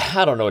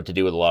I don't know what to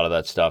do with a lot of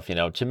that stuff.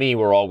 To me,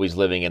 we're always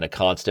living in a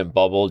constant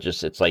bubble.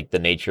 Just it's like the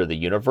nature of the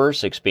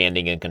universe,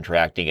 expanding and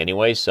contracting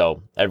anyway.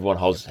 So everyone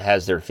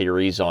has their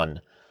theories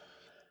on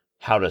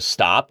how to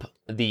stop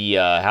the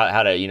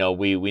how to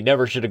we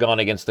never should have gone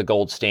against the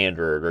gold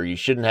standard, or you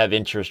shouldn't have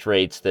interest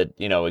rates that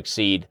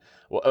exceed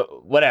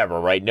whatever,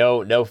 right?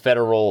 No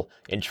federal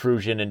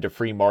intrusion into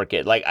free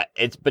market. Like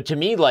but to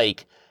me,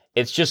 like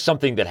it's just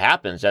something that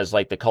happens as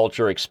like the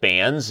culture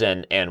expands,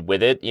 and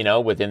with it,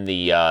 within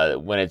the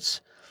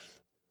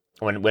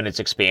when it's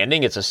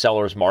expanding, it's a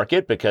seller's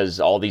market because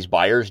all these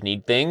buyers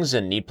need things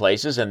and need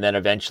places, and then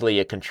eventually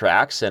it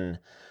contracts, and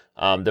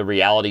the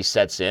reality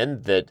sets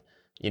in that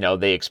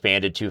they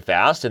expanded too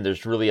fast, and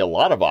there's really a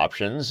lot of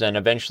options, and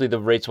eventually the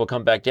rates will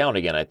come back down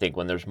again, I think,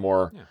 when there's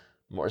more.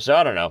 So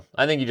I don't know.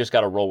 I think you just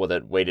got to roll with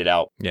it, wait it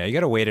out. Yeah, you got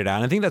to wait it out.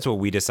 And I think that's what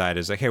we decided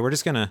is like, hey, we're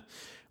just going to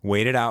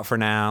wait it out for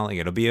now. Like,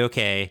 it'll be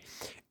okay.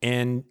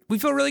 And we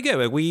feel really good.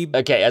 Like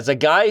okay, as a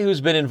guy who's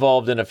been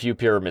involved in a few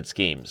pyramid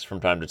schemes from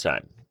time to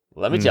time,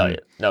 let me tell you.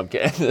 No, I'm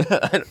kidding.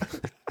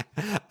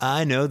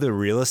 I know the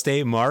real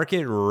estate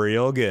market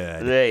real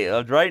good. Hey,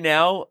 right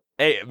now,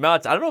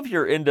 Matt, I don't know if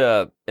you're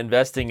into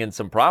investing in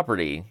some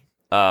property,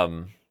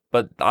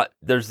 but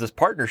there's this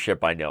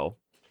partnership I know.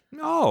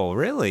 Oh,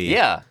 really?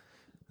 Yeah.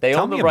 They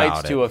own the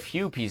rights to a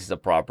few pieces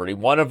of property.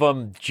 One of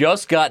them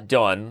just got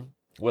done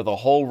with a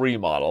whole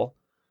remodel.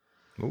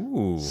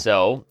 Ooh.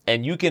 So,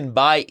 and you can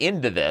buy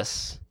into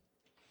this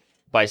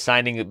by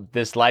signing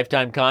this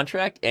lifetime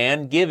contract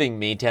and giving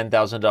me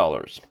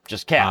 $10,000.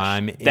 Just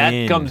cash.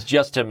 That comes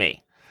just to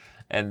me.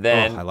 And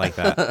then... I like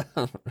that.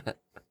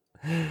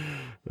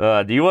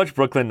 Do you watch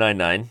Brooklyn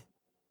Nine-Nine?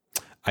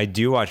 I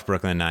do watch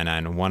Brooklyn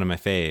Nine-Nine, one of my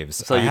faves.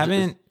 So I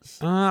haven't...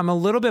 I'm a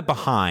little bit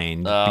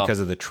behind because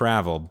of the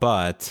travel,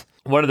 but...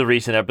 One of the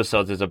recent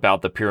episodes is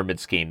about the pyramid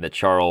scheme that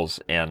Charles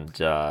and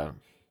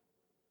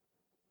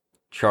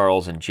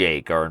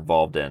Jake are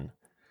involved in.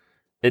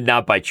 And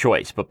not by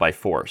choice, but by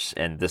force.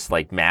 And this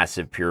like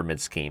massive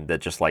pyramid scheme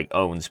that just like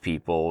owns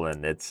people.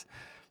 And it's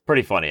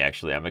pretty funny,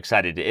 actually. I'm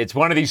excited. It's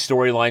one of these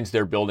storylines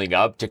they're building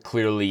up to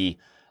clearly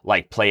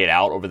like play it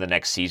out over the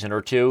next season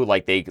or two.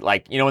 Like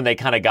when they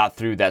kind of got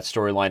through that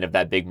storyline of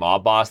that big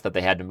mob boss that they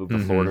had to move to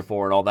Florida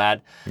for and all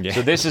that. Yeah.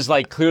 So this is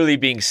like clearly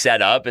being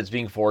set up. It's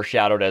being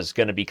foreshadowed as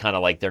going to be kind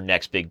of like their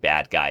next big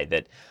bad guy,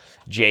 that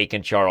Jake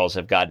and Charles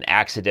have gotten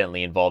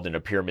accidentally involved in a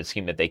pyramid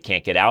scheme that they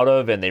can't get out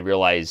of. And they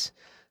realize,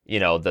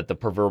 that the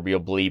proverbial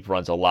bleep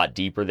runs a lot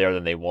deeper there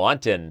than they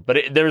want. But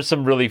there's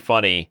some really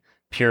funny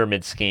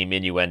pyramid scheme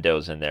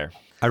innuendos in there.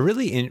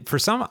 For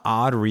some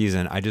odd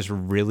reason, I just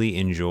really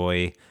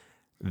enjoy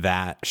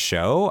that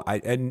show.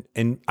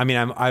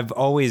 I've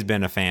always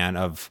been a fan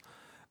of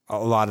a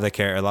lot of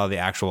the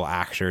actual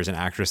actors and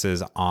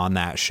actresses on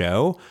that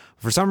show.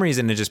 For some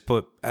reason, it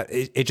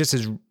just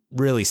is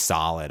really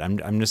solid.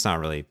 I'm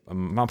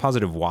not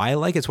positive why I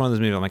like it. It's one of those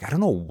movies I'm like, I don't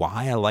know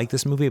why I like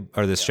this movie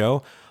or this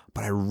show,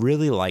 but I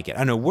really like it.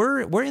 I know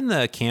we're in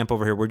the camp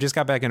over here. We just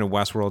got back into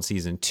Westworld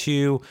season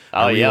 2.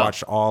 We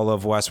watched all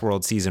of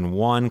Westworld season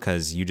 1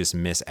 because you just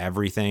miss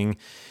everything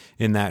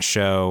in that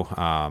show.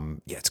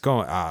 It's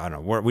going. I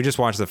don't know. We just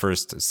watched the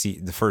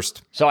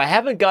first. So I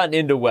haven't gotten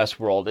into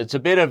Westworld. It's a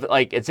bit of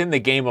like it's in the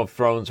Game of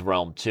Thrones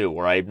realm too,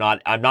 where I'm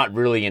not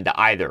really into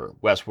either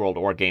Westworld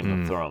or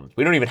Game of Thrones.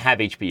 We don't even have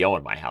HBO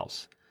in my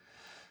house.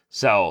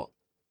 So,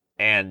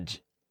 and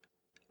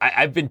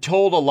I've been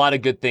told a lot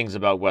of good things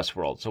about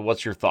Westworld. So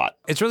what's your thought?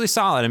 It's really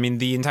solid. I mean,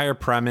 the entire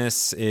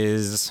premise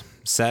is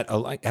set.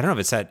 I don't know if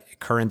it's set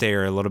current day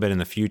or a little bit in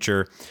the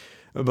future.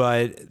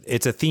 But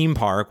it's a theme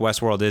park.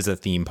 Westworld is a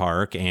theme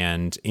park,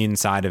 and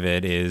inside of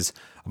it is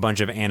a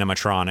bunch of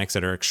animatronics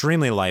that are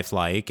extremely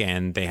lifelike,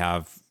 and they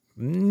have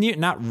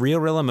not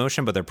real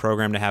emotion, but they're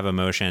programmed to have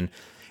emotion.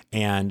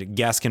 And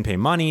guests can pay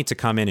money to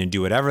come in and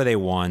do whatever they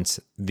want.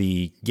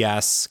 The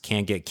guests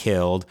can't get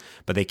killed,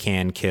 but they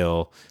can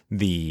kill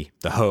the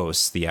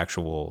hosts, the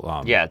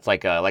actual. It's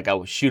like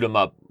a shoot 'em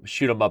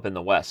up in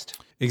the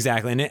West.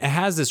 Exactly, and it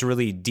has this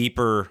really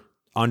deeper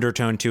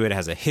undertone to it. It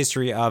has a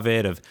history of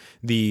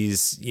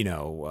these,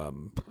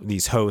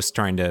 these hosts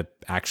trying to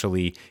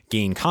actually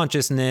gain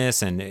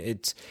consciousness, and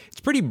it's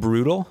pretty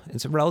brutal.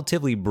 It's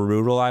relatively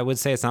brutal, I would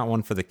say. It's not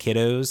one for the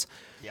kiddos,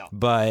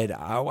 but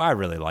I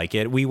really like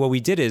it. What we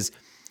did is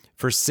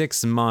for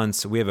 6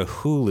 months, we have a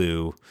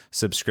Hulu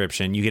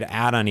subscription. You could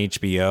add on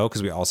HBO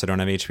because we also don't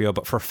have HBO,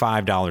 but for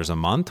 $5 a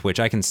month, which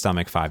I can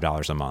stomach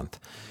 $5 a month,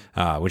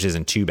 which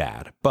isn't too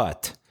bad,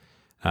 but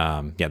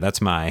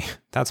that's my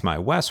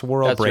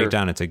Westworld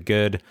breakdown. It's a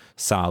good,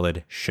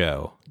 solid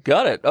show.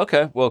 Got it.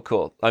 Okay. Well,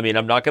 cool. I mean,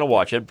 I'm not going to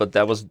watch it, but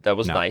that was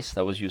nice.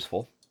 That was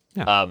useful.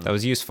 Yeah, that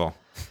was useful.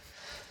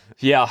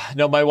 Yeah.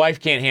 No, my wife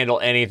can't handle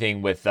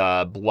anything with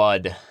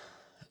blood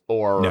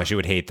or. No, she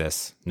would hate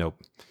this.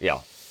 Nope.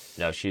 Yeah.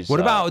 No, she's. What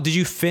about? Did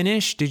you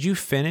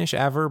finish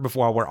ever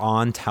before we're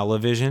on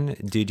television?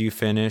 Did you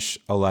finish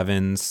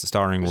Eleven's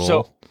starring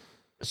role?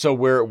 So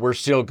we're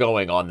still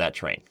going on that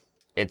train.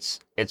 It's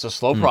a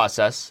slow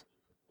process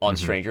on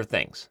Stranger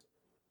Things.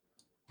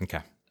 Okay.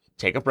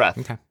 Take a breath.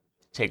 Okay.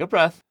 Take a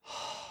breath.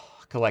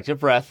 Collective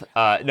breath.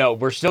 No,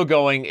 we're still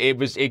going.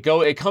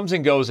 It comes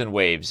and goes in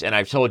waves, and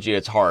I've told you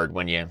it's hard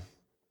when you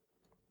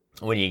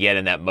get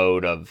in that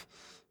mode of,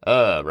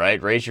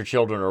 Right? Raise your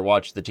children or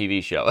watch the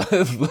TV show.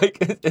 Like,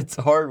 it's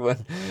hard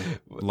when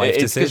Life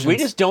it's decisions. because we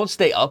just don't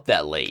stay up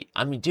that late.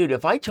 I mean, dude,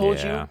 if I told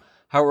Yeah. you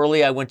how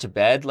early I went to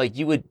bed, like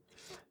you would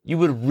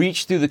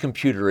reach through the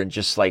computer and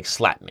just like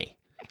slap me,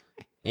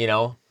 you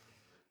know?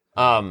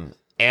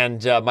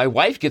 And my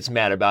wife gets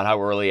mad about how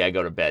early I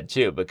go to bed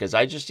too, because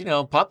I just,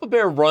 Papa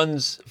Bear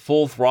runs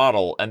full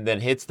throttle and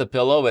then hits the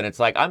pillow and it's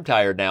like, I'm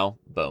tired now.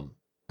 Boom.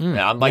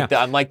 Yeah, I'm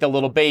like the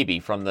little baby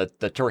from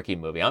the Turkey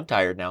movie. I'm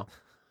tired now.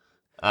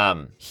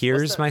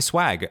 Here's my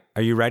swag.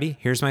 Are you ready?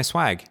 Here's my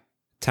swag.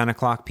 10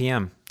 o'clock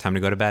p.m. Time to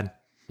go to bed.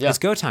 Yeah. It's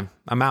go time.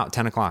 I'm out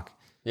 10 o'clock.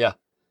 Yeah.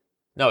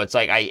 No, it's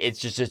like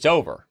it's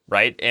over,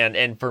 right?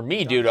 And for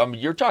me, dude,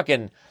 you're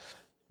talking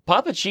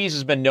Papa Cheese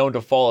has been known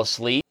to fall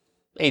asleep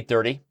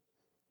 8:30.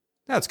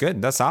 That's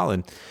good. That's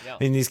solid. Yeah.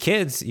 I mean, these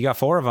kids, you got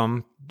 4 of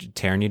them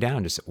tearing you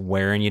down, just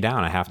wearing you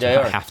down. I have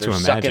to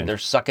imagine. They're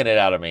sucking it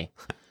out of me.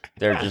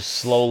 They're just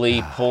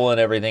slowly pulling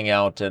everything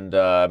out, and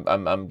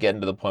I'm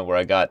getting to the point where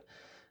I got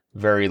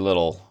very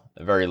little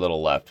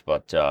left.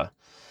 But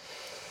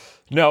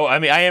no, I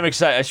mean, I am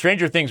excited.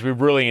 Stranger Things, we're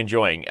really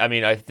enjoying. I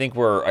mean, I think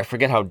I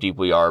forget how deep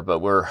we are,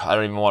 but I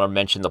don't even want to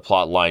mention the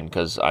plot line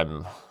because I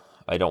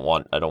don't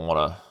want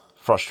to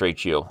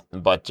frustrate you.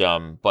 But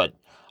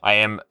I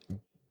am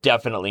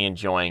definitely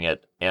enjoying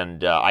it,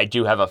 and I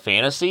do have a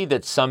fantasy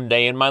that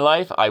someday in my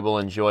life I will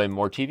enjoy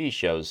more TV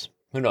shows.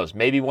 Who knows?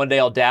 Maybe one day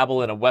I'll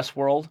dabble in a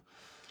Westworld,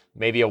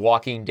 maybe a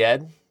Walking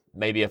Dead,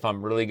 maybe if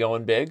I'm really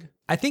going big.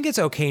 I think it's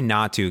okay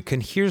not to.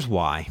 Here's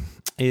why.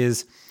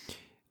 Is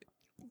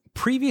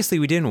previously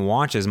we didn't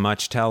watch as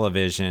much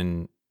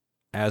television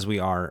as we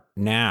are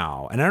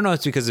now. And I don't know,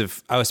 it's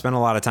because I was spending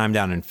a lot of time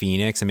down in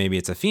Phoenix, and maybe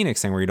it's a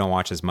Phoenix thing where you don't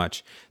watch as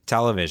much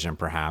television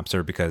perhaps,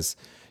 or because,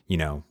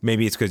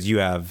 maybe it's because you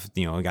have,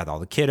 you got all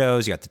the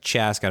kiddos, you got the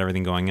chess, got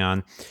everything going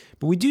on.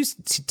 But we do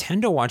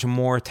tend to watch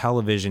more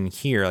television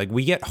here. Like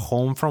we get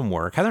home from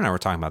work. Heather and I were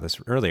talking about this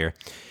earlier.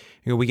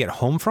 We get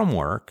home from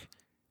work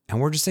and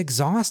we're just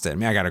exhausted. I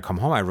mean, I got to come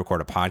home. I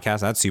record a podcast.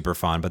 That's super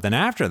fun. But then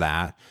after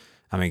that,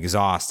 I'm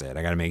exhausted.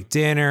 I got to make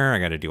dinner. I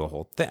got to do a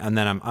whole thing. And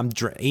then I'm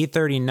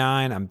 8:39.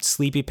 I'm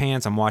sleepy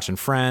pants. I'm watching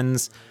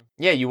Friends.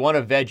 Yeah, you want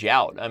to veg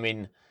out. I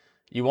mean,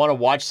 you want to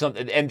watch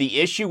something. And the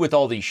issue with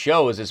all these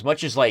shows, as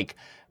much as like,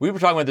 we were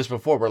talking about this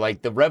before, where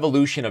like the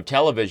revolution of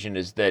television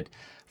is that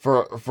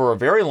for a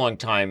very long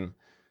time,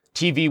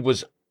 TV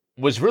was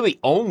really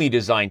only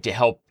designed to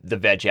help the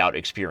veg out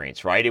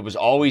experience, right? It was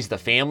always the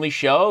family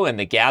show and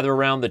the gather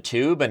around the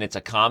tube, and it's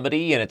a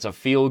comedy and it's a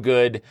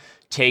feel-good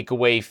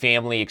takeaway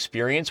family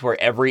experience where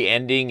every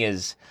ending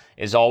is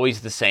always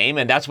the same.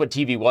 And that's what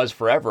TV was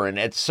forever. And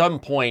at some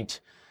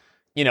point,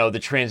 the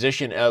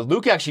transition,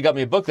 Luke actually got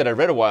me a book that I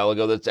read a while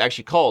ago that's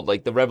actually called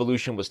like The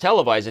Revolution Was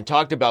Televised, and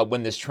talked about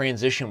when this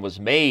transition was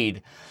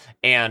made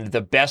and the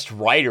best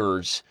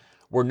writers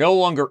were no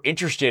longer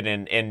interested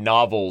in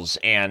novels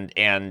and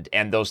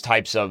those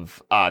types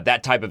of,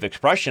 that type of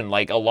expression.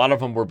 Like a lot of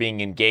them were being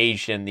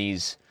engaged in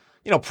these,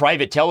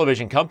 private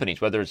television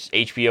companies, whether it's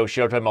HBO,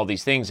 Showtime, all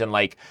these things. And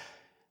like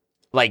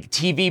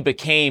TV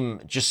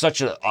became just such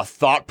a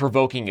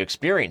thought-provoking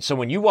experience. So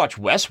when you watch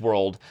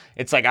Westworld,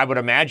 it's like, I would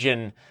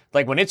imagine,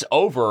 like when it's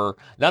over,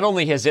 not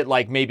only has it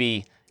like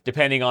maybe,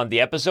 depending on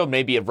the episode,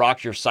 maybe it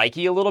rocked your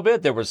psyche a little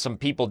bit. There was some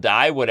people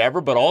die, whatever,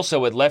 but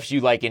also it left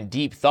you like in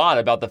deep thought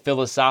about the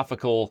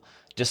philosophical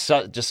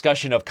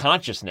discussion of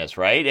consciousness,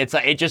 right?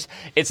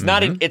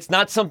 It's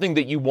not something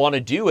that you want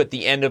to do at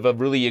the end of a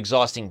really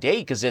exhausting day,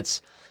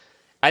 because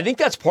I think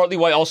that's partly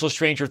why also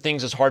Stranger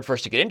Things is hard for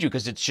us to get into,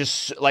 because it's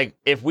just like,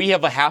 if we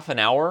have a half an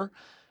hour,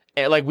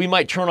 like we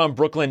might turn on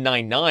Brooklyn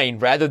Nine-Nine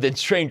rather than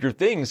Stranger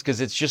Things,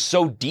 because it's just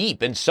so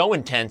deep and so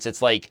intense.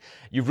 It's like,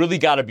 you really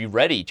got to be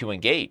ready to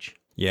engage.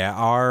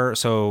 Yeah,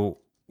 so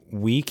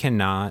we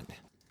cannot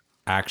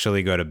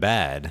actually go to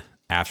bed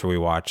after we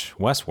watch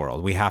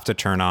Westworld. We have to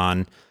turn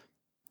on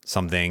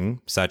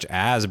something such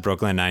as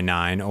Brooklyn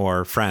Nine-Nine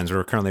or Friends.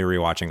 We're currently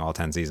rewatching all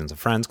 10 seasons of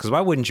Friends, because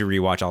why wouldn't you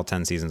rewatch all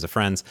 10 seasons of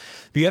Friends?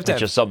 But you have to.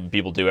 It's just something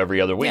people do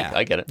every other week. Yeah,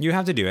 I get it. You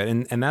have to do it,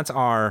 and that's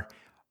I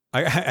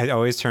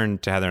always turn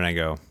to Heather and I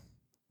go,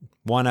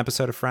 one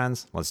episode of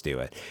Friends, let's do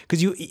it.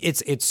 Because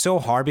it's so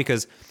hard,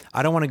 because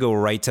I don't want to go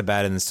right to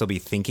bed and then still be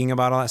thinking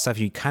about all that stuff.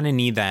 You kind of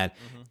need that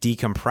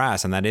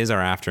decompress, and that is our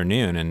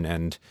afternoon.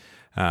 And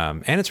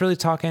it's really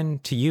talking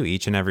to you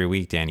each and every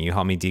week, Danny. You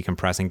help me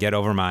decompress and get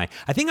over I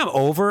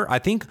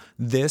think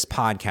this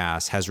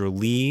podcast has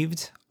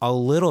relieved a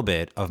little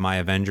bit of my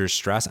Avengers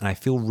stress, and I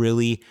feel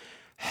really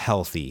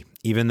healthy,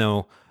 even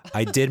though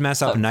I did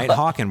mess up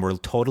Nighthawk, and we're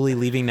totally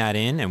leaving that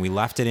in, and we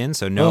left it in.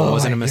 So no, it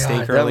wasn't a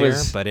mistake earlier,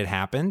 but it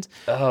happened.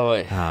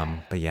 But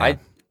yeah,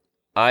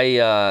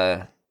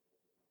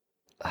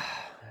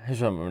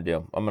 here's what I'm going to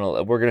do.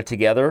 We're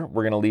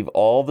going to leave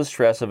all the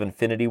stress of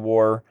Infinity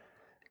War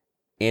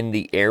in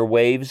the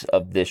airwaves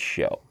of this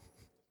show.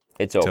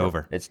 It's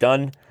over. It's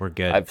done. We're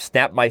good. I've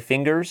snapped my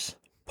fingers,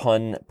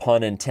 pun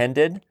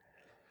intended,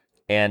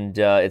 and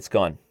it's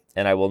gone.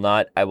 And I will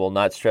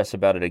not stress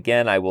about it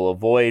again. I will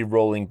avoid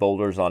rolling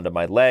boulders onto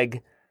my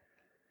leg.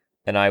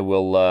 and I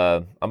will.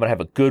 I'm gonna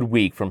have a good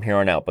week from here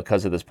on out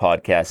because of this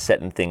podcast,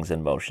 setting things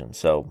in motion.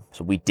 So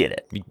we did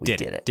it. We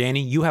did it.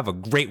 Danny, you have a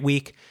great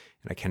week,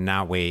 and I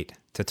cannot wait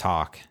to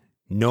talk.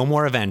 No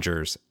more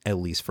Avengers, at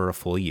least for a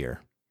full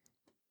year.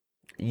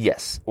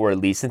 Yes, or at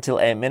least until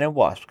Ant-Man and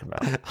Wasp come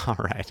out. All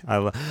right.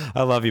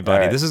 I love you,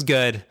 buddy. Right. This is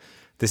good.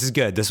 This is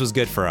good. This was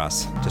good for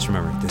us. Just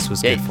remember, this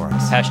was good for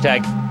us.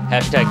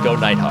 Hashtag Go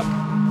Nighthawk.